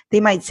efforts. They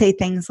might say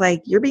things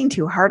like, "You're being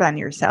too hard on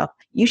yourself.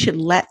 You should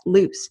let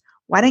loose.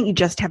 Why don't you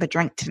just have a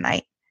drink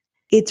tonight?"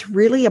 It's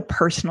really a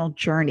personal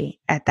journey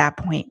at that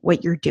point,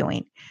 what you're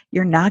doing.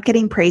 You're not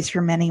getting praise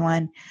from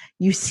anyone.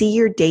 You see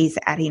your days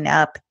adding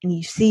up and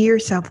you see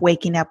yourself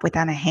waking up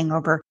without a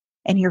hangover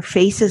and your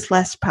face is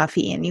less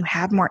puffy and you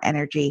have more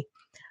energy.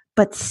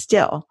 But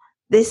still,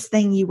 this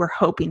thing you were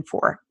hoping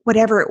for,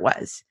 whatever it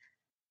was,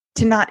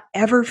 to not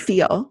ever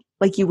feel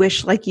like you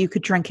wish like you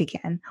could drink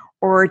again,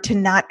 or to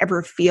not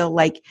ever feel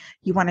like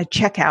you want to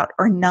check out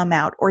or numb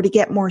out, or to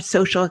get more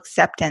social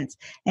acceptance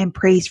and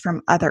praise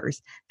from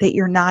others, that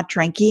you're not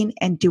drinking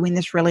and doing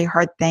this really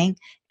hard thing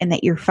and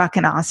that you're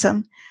fucking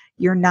awesome.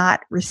 You're not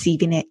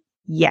receiving it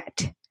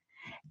yet.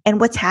 And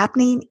what's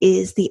happening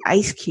is the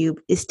ice cube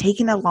is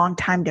taking a long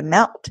time to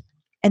melt.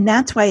 And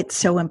that's why it's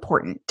so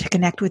important to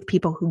connect with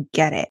people who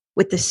get it,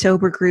 with the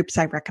sober groups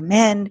I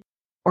recommend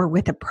or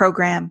with a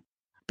program,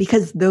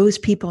 because those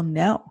people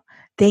know.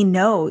 They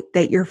know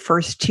that your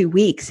first 2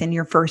 weeks and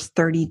your first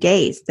 30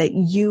 days that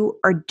you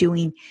are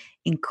doing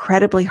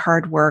incredibly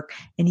hard work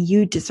and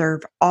you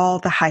deserve all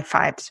the high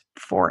fives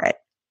for it.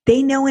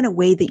 They know in a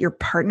way that your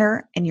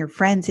partner and your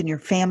friends and your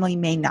family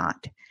may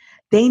not.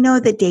 They know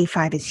that day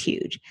 5 is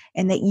huge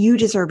and that you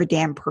deserve a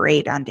damn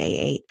parade on day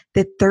 8,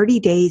 that 30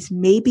 days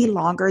may be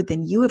longer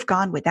than you have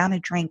gone without a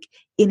drink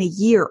in a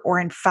year or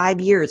in 5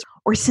 years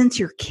or since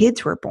your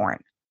kids were born.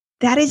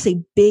 That is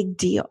a big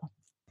deal.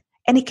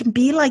 And it can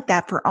be like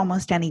that for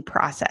almost any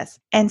process.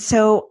 And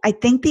so I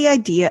think the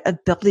idea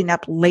of building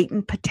up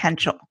latent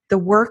potential, the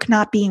work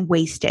not being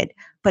wasted,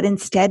 but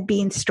instead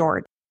being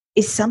stored,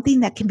 is something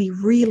that can be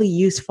really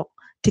useful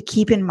to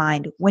keep in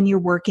mind when you're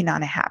working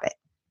on a habit.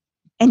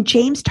 And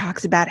James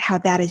talks about how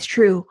that is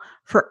true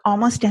for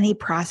almost any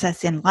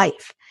process in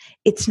life.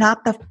 It's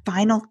not the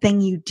final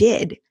thing you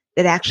did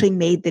that actually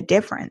made the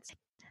difference.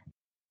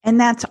 And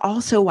that's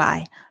also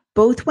why,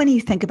 both when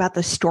you think about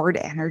the stored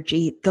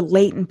energy, the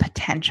latent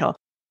potential,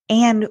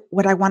 and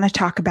what I want to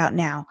talk about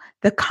now,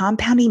 the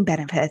compounding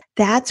benefit,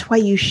 that's why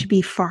you should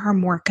be far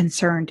more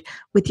concerned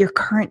with your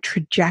current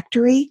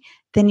trajectory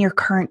than your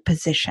current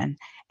position.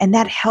 And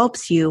that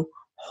helps you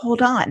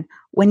hold on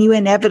when you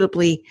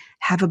inevitably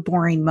have a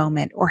boring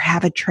moment or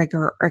have a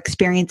trigger or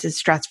experience a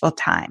stressful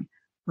time,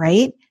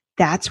 right?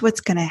 That's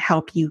what's going to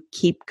help you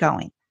keep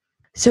going.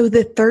 So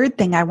the third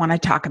thing I want to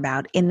talk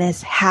about in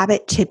this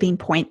habit tipping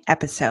point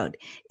episode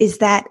is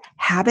that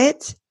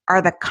habits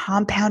are the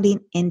compounding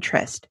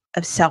interest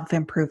of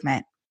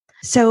self-improvement.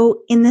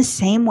 So in the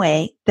same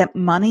way that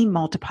money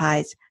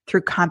multiplies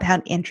through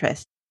compound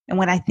interest, and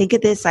when I think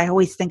of this, I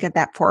always think of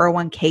that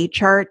 401k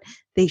chart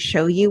they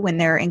show you when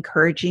they're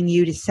encouraging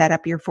you to set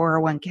up your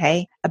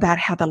 401k, about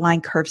how the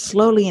line curves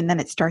slowly and then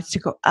it starts to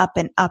go up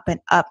and up and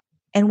up.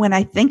 And when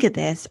I think of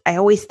this, I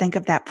always think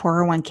of that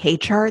 401k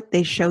chart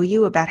they show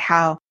you about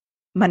how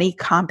money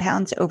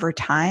compounds over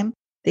time.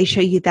 They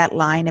show you that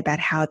line about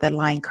how the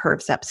line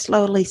curves up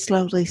slowly,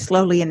 slowly,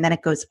 slowly, and then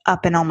it goes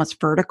up and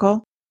almost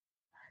vertical.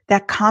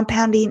 That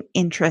compounding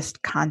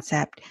interest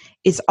concept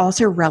is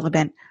also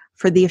relevant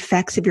for the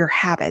effects of your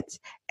habits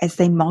as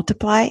they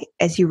multiply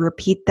as you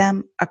repeat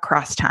them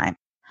across time.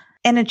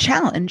 And a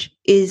challenge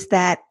is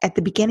that at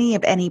the beginning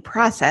of any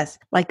process,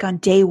 like on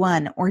day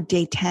 1 or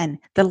day 10,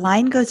 the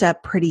line goes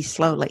up pretty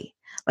slowly.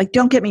 Like,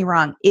 don't get me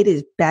wrong, it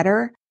is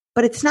better,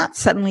 but it's not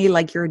suddenly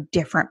like you're a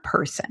different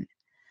person.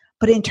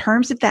 But in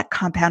terms of that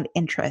compound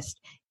interest,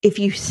 if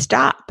you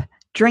stop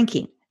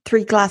drinking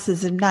 3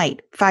 glasses a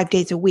night, 5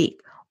 days a week,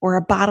 or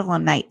a bottle a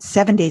night,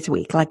 7 days a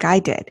week, like I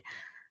did,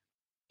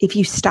 if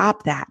you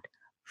stop that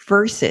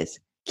versus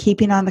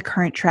keeping on the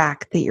current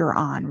track that you're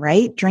on,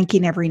 right?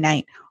 Drinking every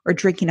night or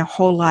drinking a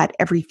whole lot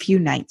every few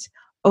nights,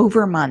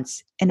 over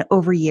months and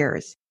over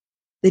years,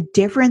 the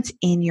difference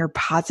in your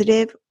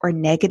positive or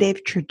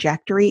negative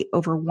trajectory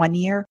over 1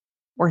 year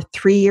or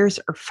 3 years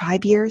or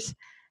 5 years,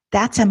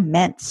 that's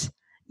immense.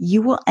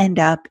 You will end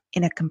up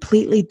in a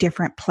completely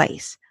different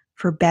place,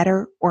 for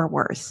better or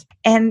worse.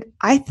 And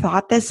I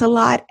thought this a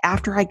lot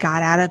after I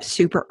got out of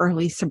super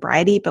early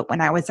sobriety, but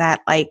when I was at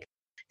like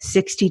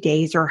 60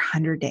 days or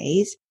 100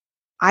 days,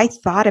 I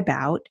thought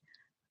about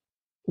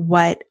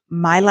what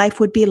my life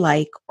would be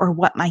like or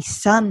what my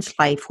son's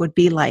life would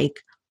be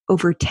like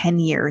over 10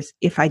 years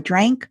if I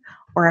drank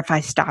or if I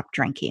stopped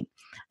drinking.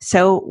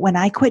 So when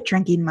I quit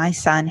drinking, my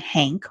son,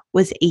 Hank,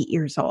 was 8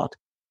 years old.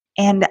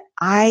 And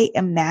I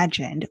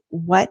imagined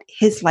what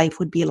his life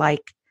would be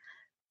like.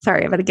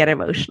 Sorry, I'm going to get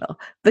emotional.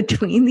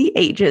 Between the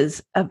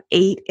ages of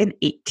 8 and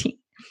 18.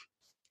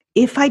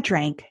 If I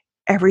drank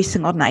every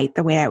single night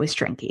the way I was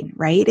drinking,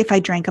 right? If I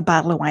drank a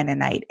bottle of wine a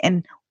night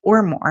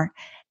or more,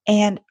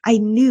 and I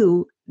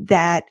knew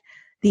that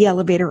the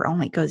elevator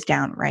only goes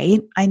down, right?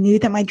 I knew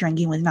that my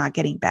drinking was not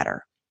getting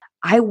better.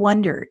 I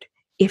wondered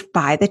if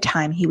by the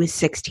time he was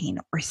 16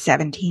 or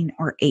 17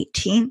 or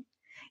 18,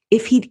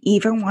 if he'd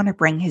even want to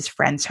bring his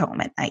friends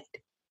home at night.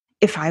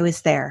 If I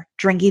was there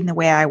drinking the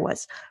way I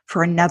was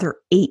for another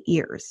 8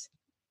 years.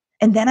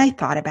 And then I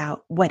thought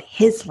about what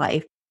his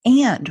life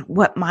and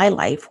what my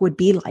life would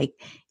be like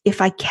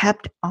if I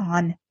kept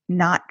on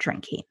not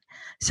drinking.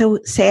 So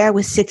say I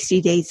was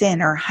 60 days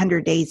in or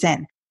 100 days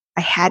in,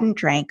 I hadn't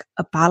drank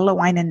a bottle of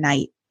wine a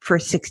night for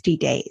 60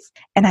 days.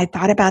 And I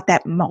thought about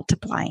that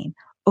multiplying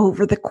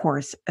over the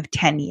course of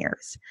 10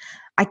 years.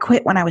 I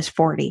quit when I was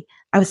 40.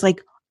 I was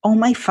like, oh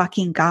my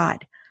fucking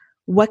God,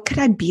 what could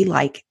I be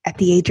like at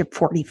the age of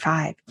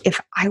 45 if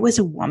I was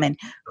a woman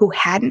who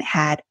hadn't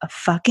had a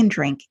fucking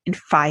drink in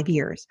 5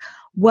 years?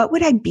 What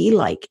would I be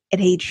like at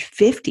age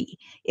 50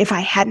 if I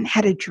hadn't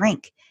had a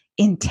drink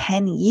in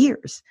 10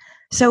 years?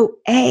 So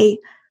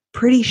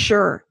pretty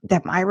sure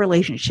that my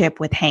relationship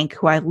with Hank,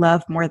 who I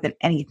love more than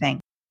anything,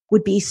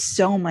 would be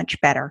so much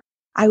better.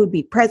 I would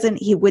be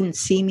present. He wouldn't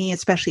see me,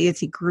 especially as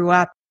he grew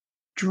up.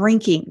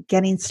 Drinking,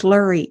 getting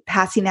slurry,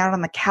 passing out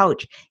on the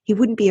couch. He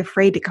wouldn't be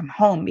afraid to come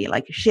home and be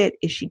like, shit,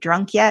 is she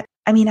drunk yet?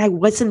 I mean, I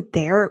wasn't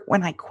there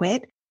when I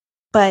quit,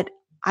 but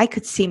I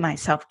could see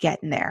myself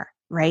getting there,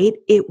 right?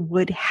 It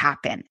would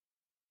happen.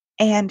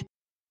 And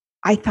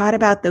I thought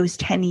about those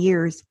 10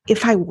 years.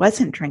 If I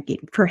wasn't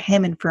drinking for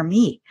him and for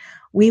me,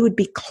 we would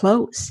be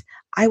close.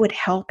 I would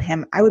help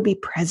him. I would be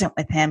present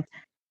with him.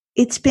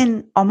 It's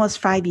been almost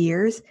 5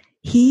 years.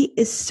 He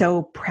is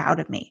so proud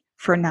of me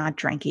for not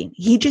drinking.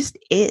 He just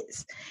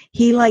is.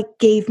 He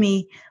gave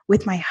me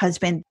with my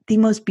husband the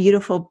most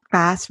beautiful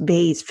glass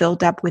vase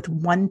filled up with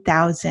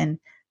 1,000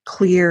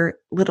 clear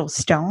little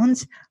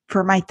stones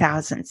for my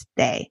 1,000th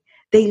day.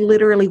 They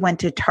literally went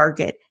to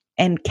Target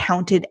and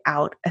counted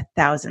out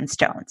 1,000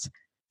 stones.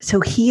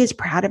 So he is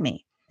proud of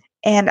me.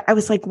 And I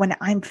was like, when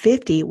I'm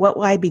 50, what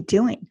will I be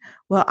doing?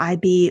 Will I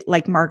be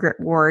like Margaret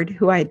Ward,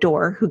 who I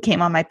adore, who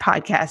came on my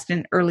podcast in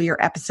an earlier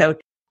episode?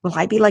 Will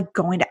I be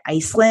going to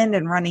Iceland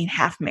and running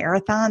half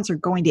marathons or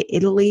going to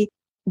Italy?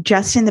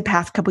 Just in the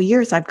past couple of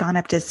years, I've gone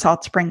up to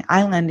Salt Spring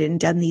Island and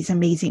done these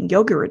amazing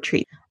yoga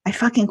retreats. I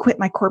fucking quit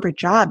my corporate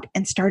job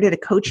and started a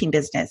coaching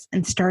business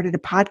and started a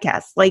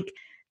podcast.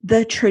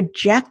 The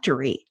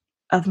trajectory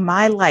of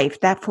my life,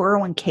 that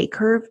 401k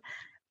curve,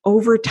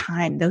 over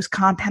time, those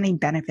compounding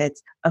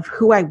benefits of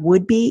who I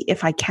would be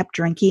if I kept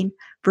drinking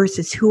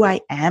versus who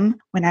I am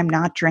when I'm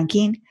not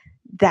drinking,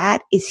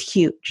 that is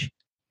huge.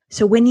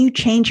 So when you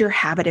change your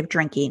habit of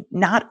drinking,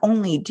 not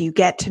only do you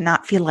get to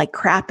not feel like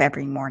crap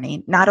every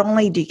morning, not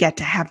only do you get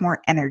to have more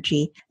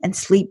energy and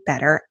sleep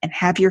better and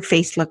have your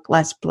face look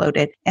less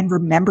bloated and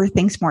remember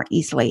things more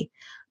easily,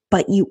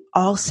 but you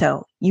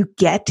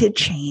get to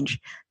change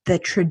the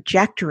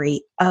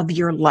trajectory of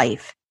your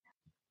life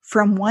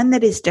from one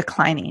that is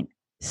declining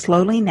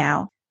slowly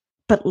now,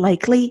 but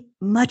likely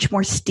much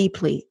more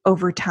steeply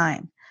over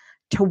time,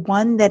 to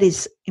one that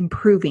is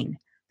improving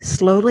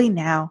slowly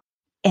now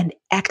and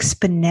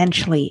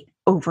exponentially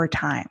over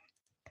time.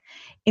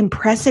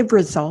 Impressive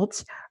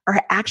results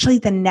are actually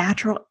the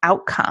natural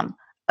outcome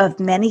of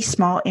many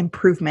small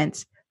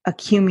improvements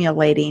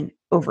accumulating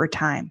over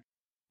time.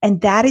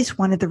 And that is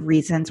one of the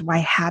reasons why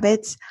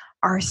habits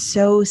are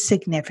so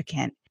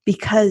significant,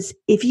 because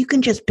if you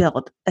can just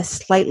build a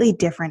slightly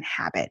different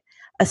habit,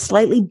 a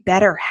slightly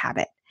better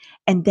habit,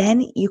 and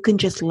then you can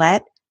just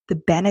let the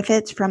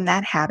benefits from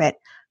that habit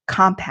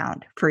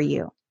compound for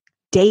you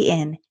day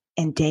in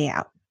and day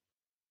out.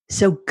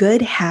 So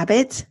good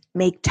habits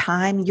make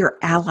time your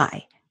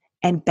ally,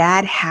 and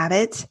bad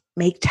habits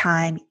make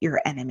time your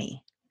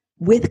enemy.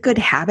 With good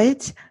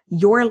habits,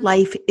 your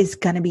life is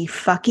going to be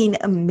fucking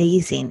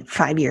amazing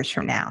 5 years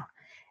from now.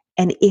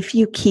 And if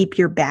you keep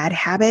your bad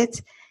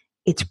habits,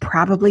 it's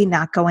probably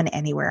not going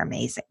anywhere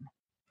amazing.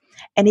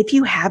 And if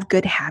you have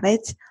good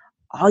habits,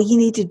 all you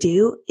need to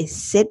do is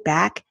sit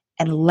back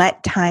and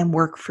let time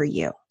work for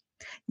you.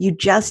 You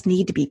just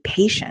need to be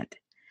patient.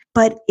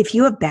 But if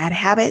you have bad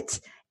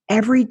habits,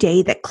 every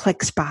day that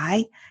clicks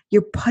by,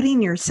 you're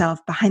putting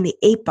yourself behind the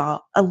 8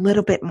 ball a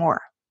little bit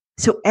more.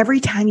 So every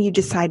time you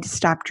decide to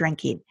stop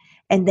drinking,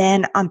 and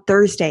then on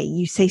Thursday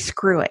you say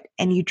screw it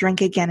and you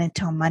drink again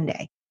until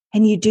Monday,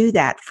 and you do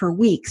that for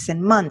weeks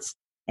and months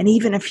and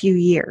even a few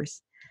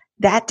years,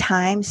 that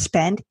time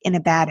spent in a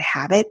bad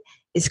habit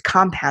is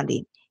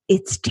compounding.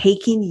 It's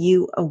taking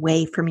you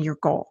away from your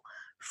goal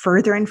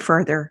further and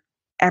further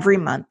every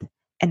month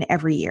and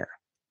every year.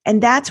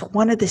 And that's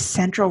one of the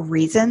central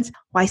reasons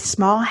why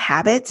small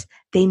habits,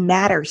 they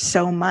matter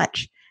so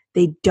much.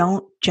 They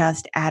don't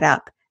just add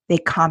up, they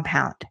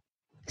compound.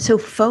 So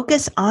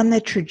focus on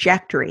the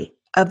trajectory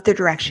of the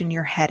direction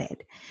you're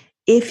headed.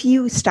 If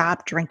you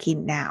stop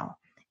drinking now,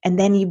 and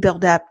then you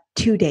build up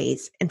 2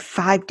 days and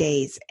 5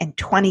 days and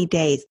 20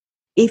 days,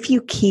 if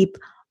you keep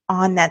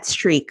on that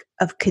streak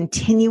of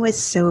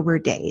continuous sober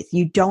days,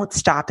 you don't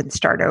stop and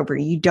start over,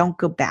 you don't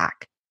go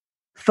back.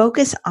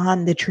 Focus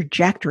on the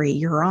trajectory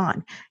you're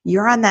on.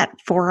 You're on that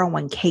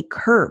 401k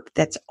curve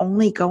that's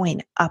only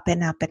going up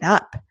and up and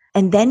up.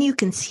 And then you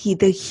can see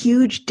the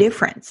huge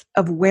difference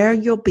of where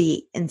you'll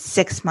be in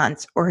 6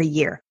 months or a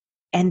year.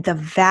 and the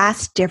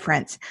vast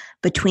difference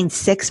between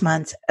 6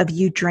 months of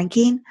you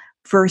drinking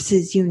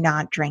versus you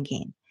not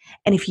drinking.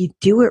 And if you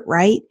do it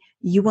right,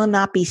 you will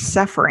not be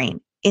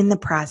suffering in the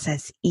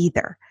process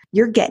either.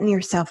 You're getting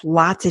yourself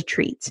lots of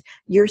treats.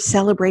 You're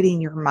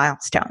celebrating your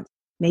milestones.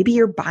 Maybe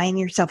you're buying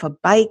yourself a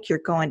bike. You're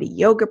going to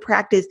yoga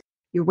practice.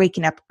 You're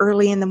waking up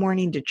early in the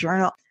morning to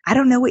journal. I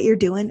don't know what you're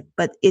doing,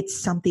 but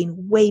it's something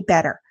way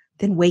better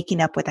than waking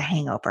up with a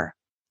hangover.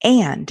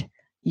 And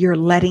you're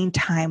letting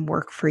time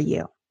work for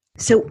you.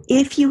 So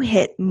if you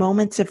hit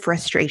moments of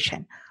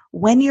frustration,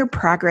 when your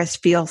progress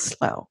feels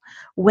slow,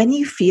 when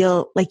you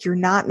feel like you're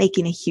not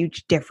making a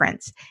huge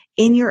difference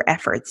in your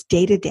efforts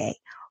day to day,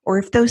 or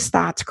if those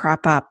thoughts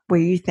crop up where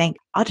you think,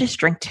 I'll just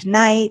drink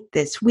tonight,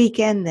 this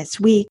weekend, this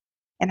week,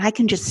 and I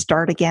can just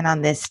start again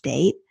on this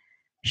date,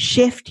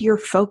 shift your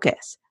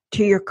focus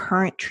to your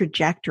current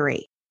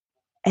trajectory.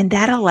 And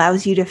that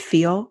allows you to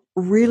feel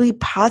really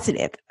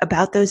positive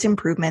about those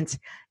improvements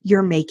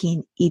you're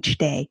making each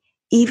day,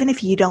 even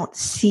if you don't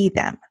see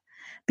them,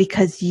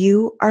 because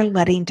you are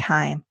letting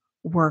time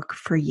work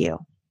for you.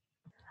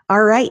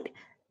 All right.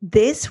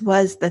 This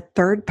was the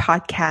third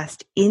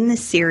podcast in the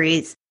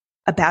series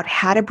about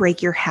how to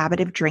break your habit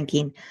of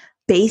drinking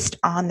based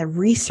on the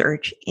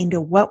research into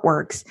what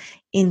works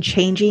in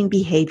changing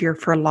behavior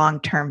for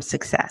long-term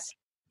success.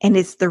 And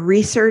it's the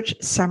research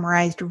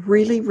summarized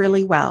really,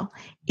 really well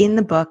in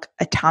the book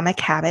Atomic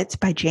Habits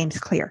by James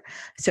Clear.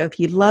 So if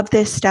you love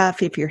this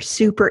stuff, if you're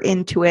super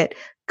into it,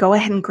 go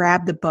ahead and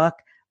grab the book,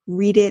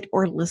 read it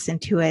or listen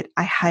to it.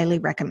 I highly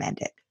recommend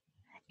it.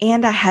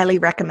 And I highly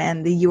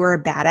recommend the You Are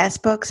a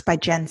Badass books by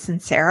Jen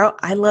Sincero.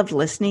 I love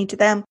listening to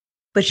them,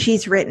 but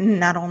she's written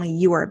not only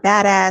You Are a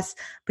Badass,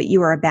 but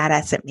You Are a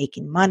Badass at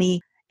Making Money,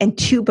 and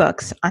 2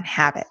 books on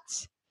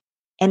habits.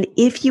 And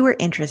if you are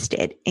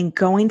interested in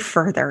going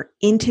further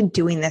into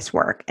doing this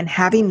work and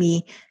having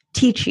me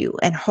teach you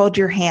and hold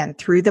your hand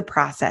through the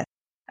process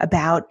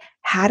about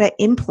how to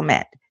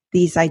implement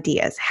these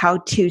ideas, how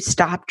to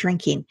stop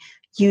drinking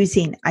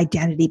using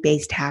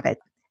identity-based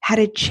habits, how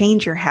to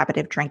change your habit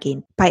of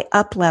drinking by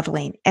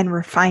up-leveling and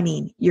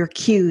refining your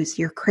cues,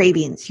 your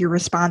cravings, your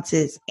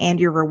responses, and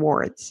your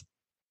rewards,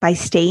 by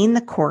staying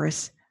the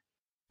course,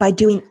 by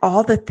doing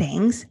all the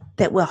things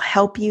that will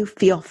help you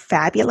feel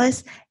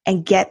fabulous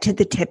and get to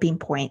the tipping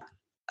point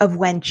of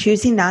when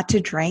choosing not to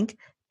drink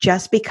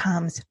just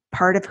becomes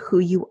part of who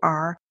you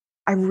are,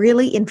 I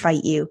really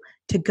invite you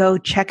to go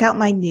check out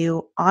my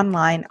new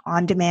online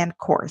on-demand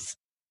course.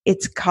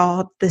 It's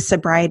called the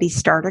Sobriety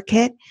Starter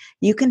Kit.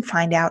 You can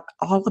find out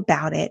all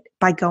about it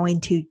by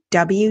going to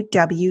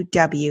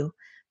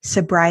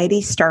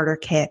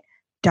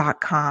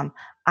www.sobrietystarterkit.com.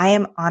 I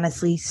am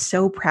honestly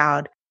so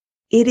proud.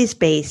 It is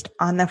based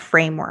on the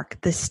framework,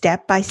 the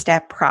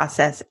step-by-step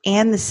process,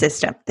 and the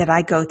system that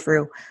I go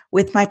through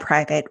with my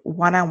private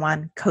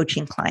one-on-one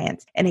coaching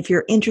clients. And if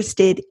you're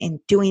interested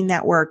in doing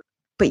that work,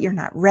 but you're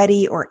not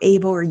ready or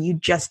able, or you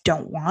just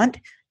don't want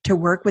to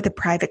work with a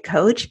private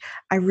coach,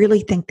 I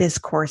really think this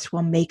course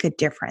will make a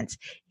difference.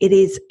 It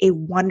is a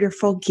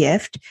wonderful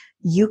gift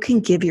you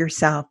can give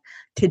yourself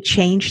to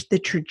change the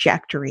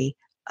trajectory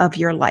of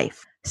your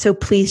life. So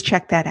please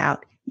check that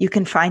out. You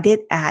can find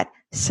it at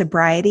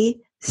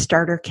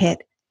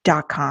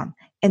sobrietystarterkit.com.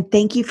 And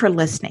thank you for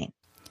listening.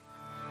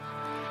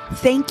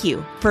 Thank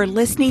you for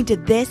listening to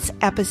this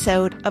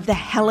episode of the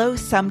Hello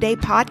Someday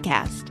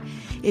podcast.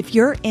 If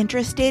you're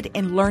interested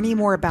in learning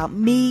more about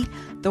me,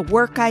 the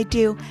work I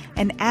do,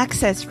 and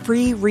access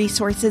free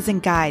resources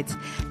and guides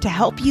to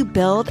help you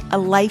build a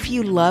life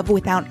you love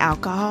without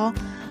alcohol,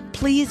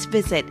 please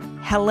visit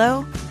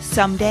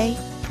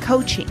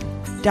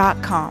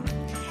hellosomedaycoaching.com.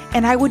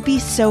 And I would be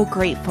so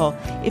grateful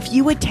if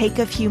you would take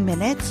a few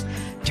minutes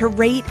to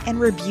rate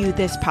and review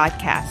this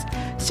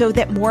podcast so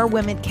that more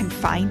women can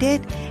find it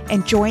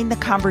and join the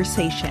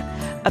conversation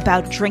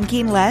about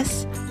drinking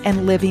less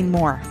and living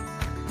more.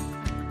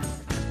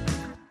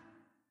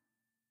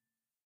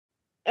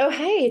 Oh,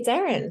 hey, it's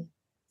Erin.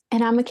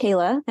 And I'm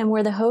Michaela, and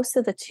we're the hosts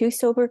of the Two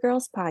Sober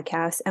Girls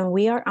podcast, and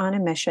we are on a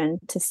mission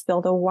to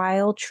spill the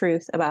wild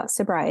truth about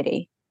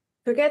sobriety.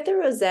 Forget the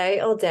rosé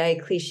all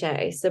day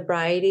cliche.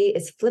 Sobriety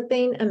is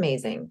flipping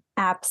amazing.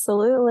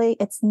 Absolutely.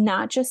 It's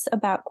not just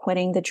about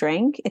quitting the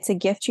drink. It's a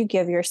gift you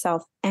give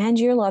yourself and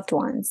your loved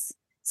ones.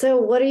 So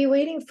what are you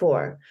waiting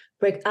for?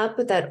 Break up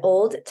with that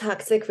old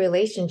toxic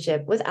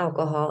relationship with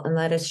alcohol and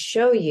let us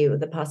show you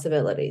the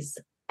possibilities.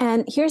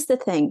 And here's the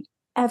thing.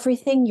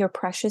 Everything your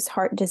precious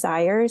heart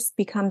desires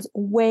becomes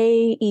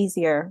way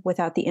easier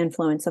without the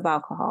influence of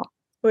alcohol.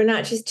 We're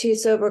not just two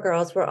sober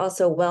girls. We're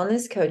also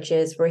wellness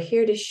coaches. We're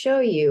here to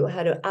show you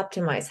how to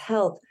optimize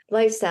health,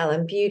 lifestyle,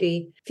 and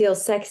beauty, feel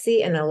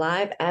sexy and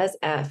alive as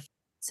F.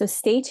 So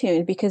stay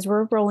tuned because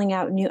we're rolling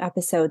out new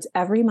episodes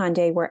every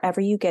Monday wherever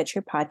you get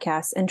your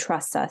podcasts, and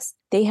trust us,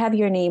 they have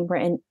your name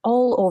written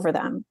all over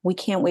them. We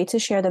can't wait to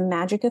share the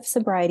magic of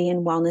sobriety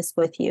and wellness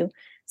with you.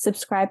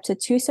 Subscribe to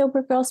Two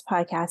Sober Girls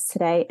podcast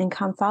today and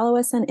come follow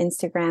us on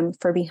Instagram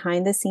for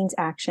behind the scenes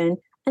action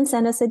and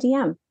send us a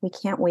DM. We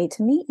can't wait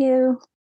to meet you.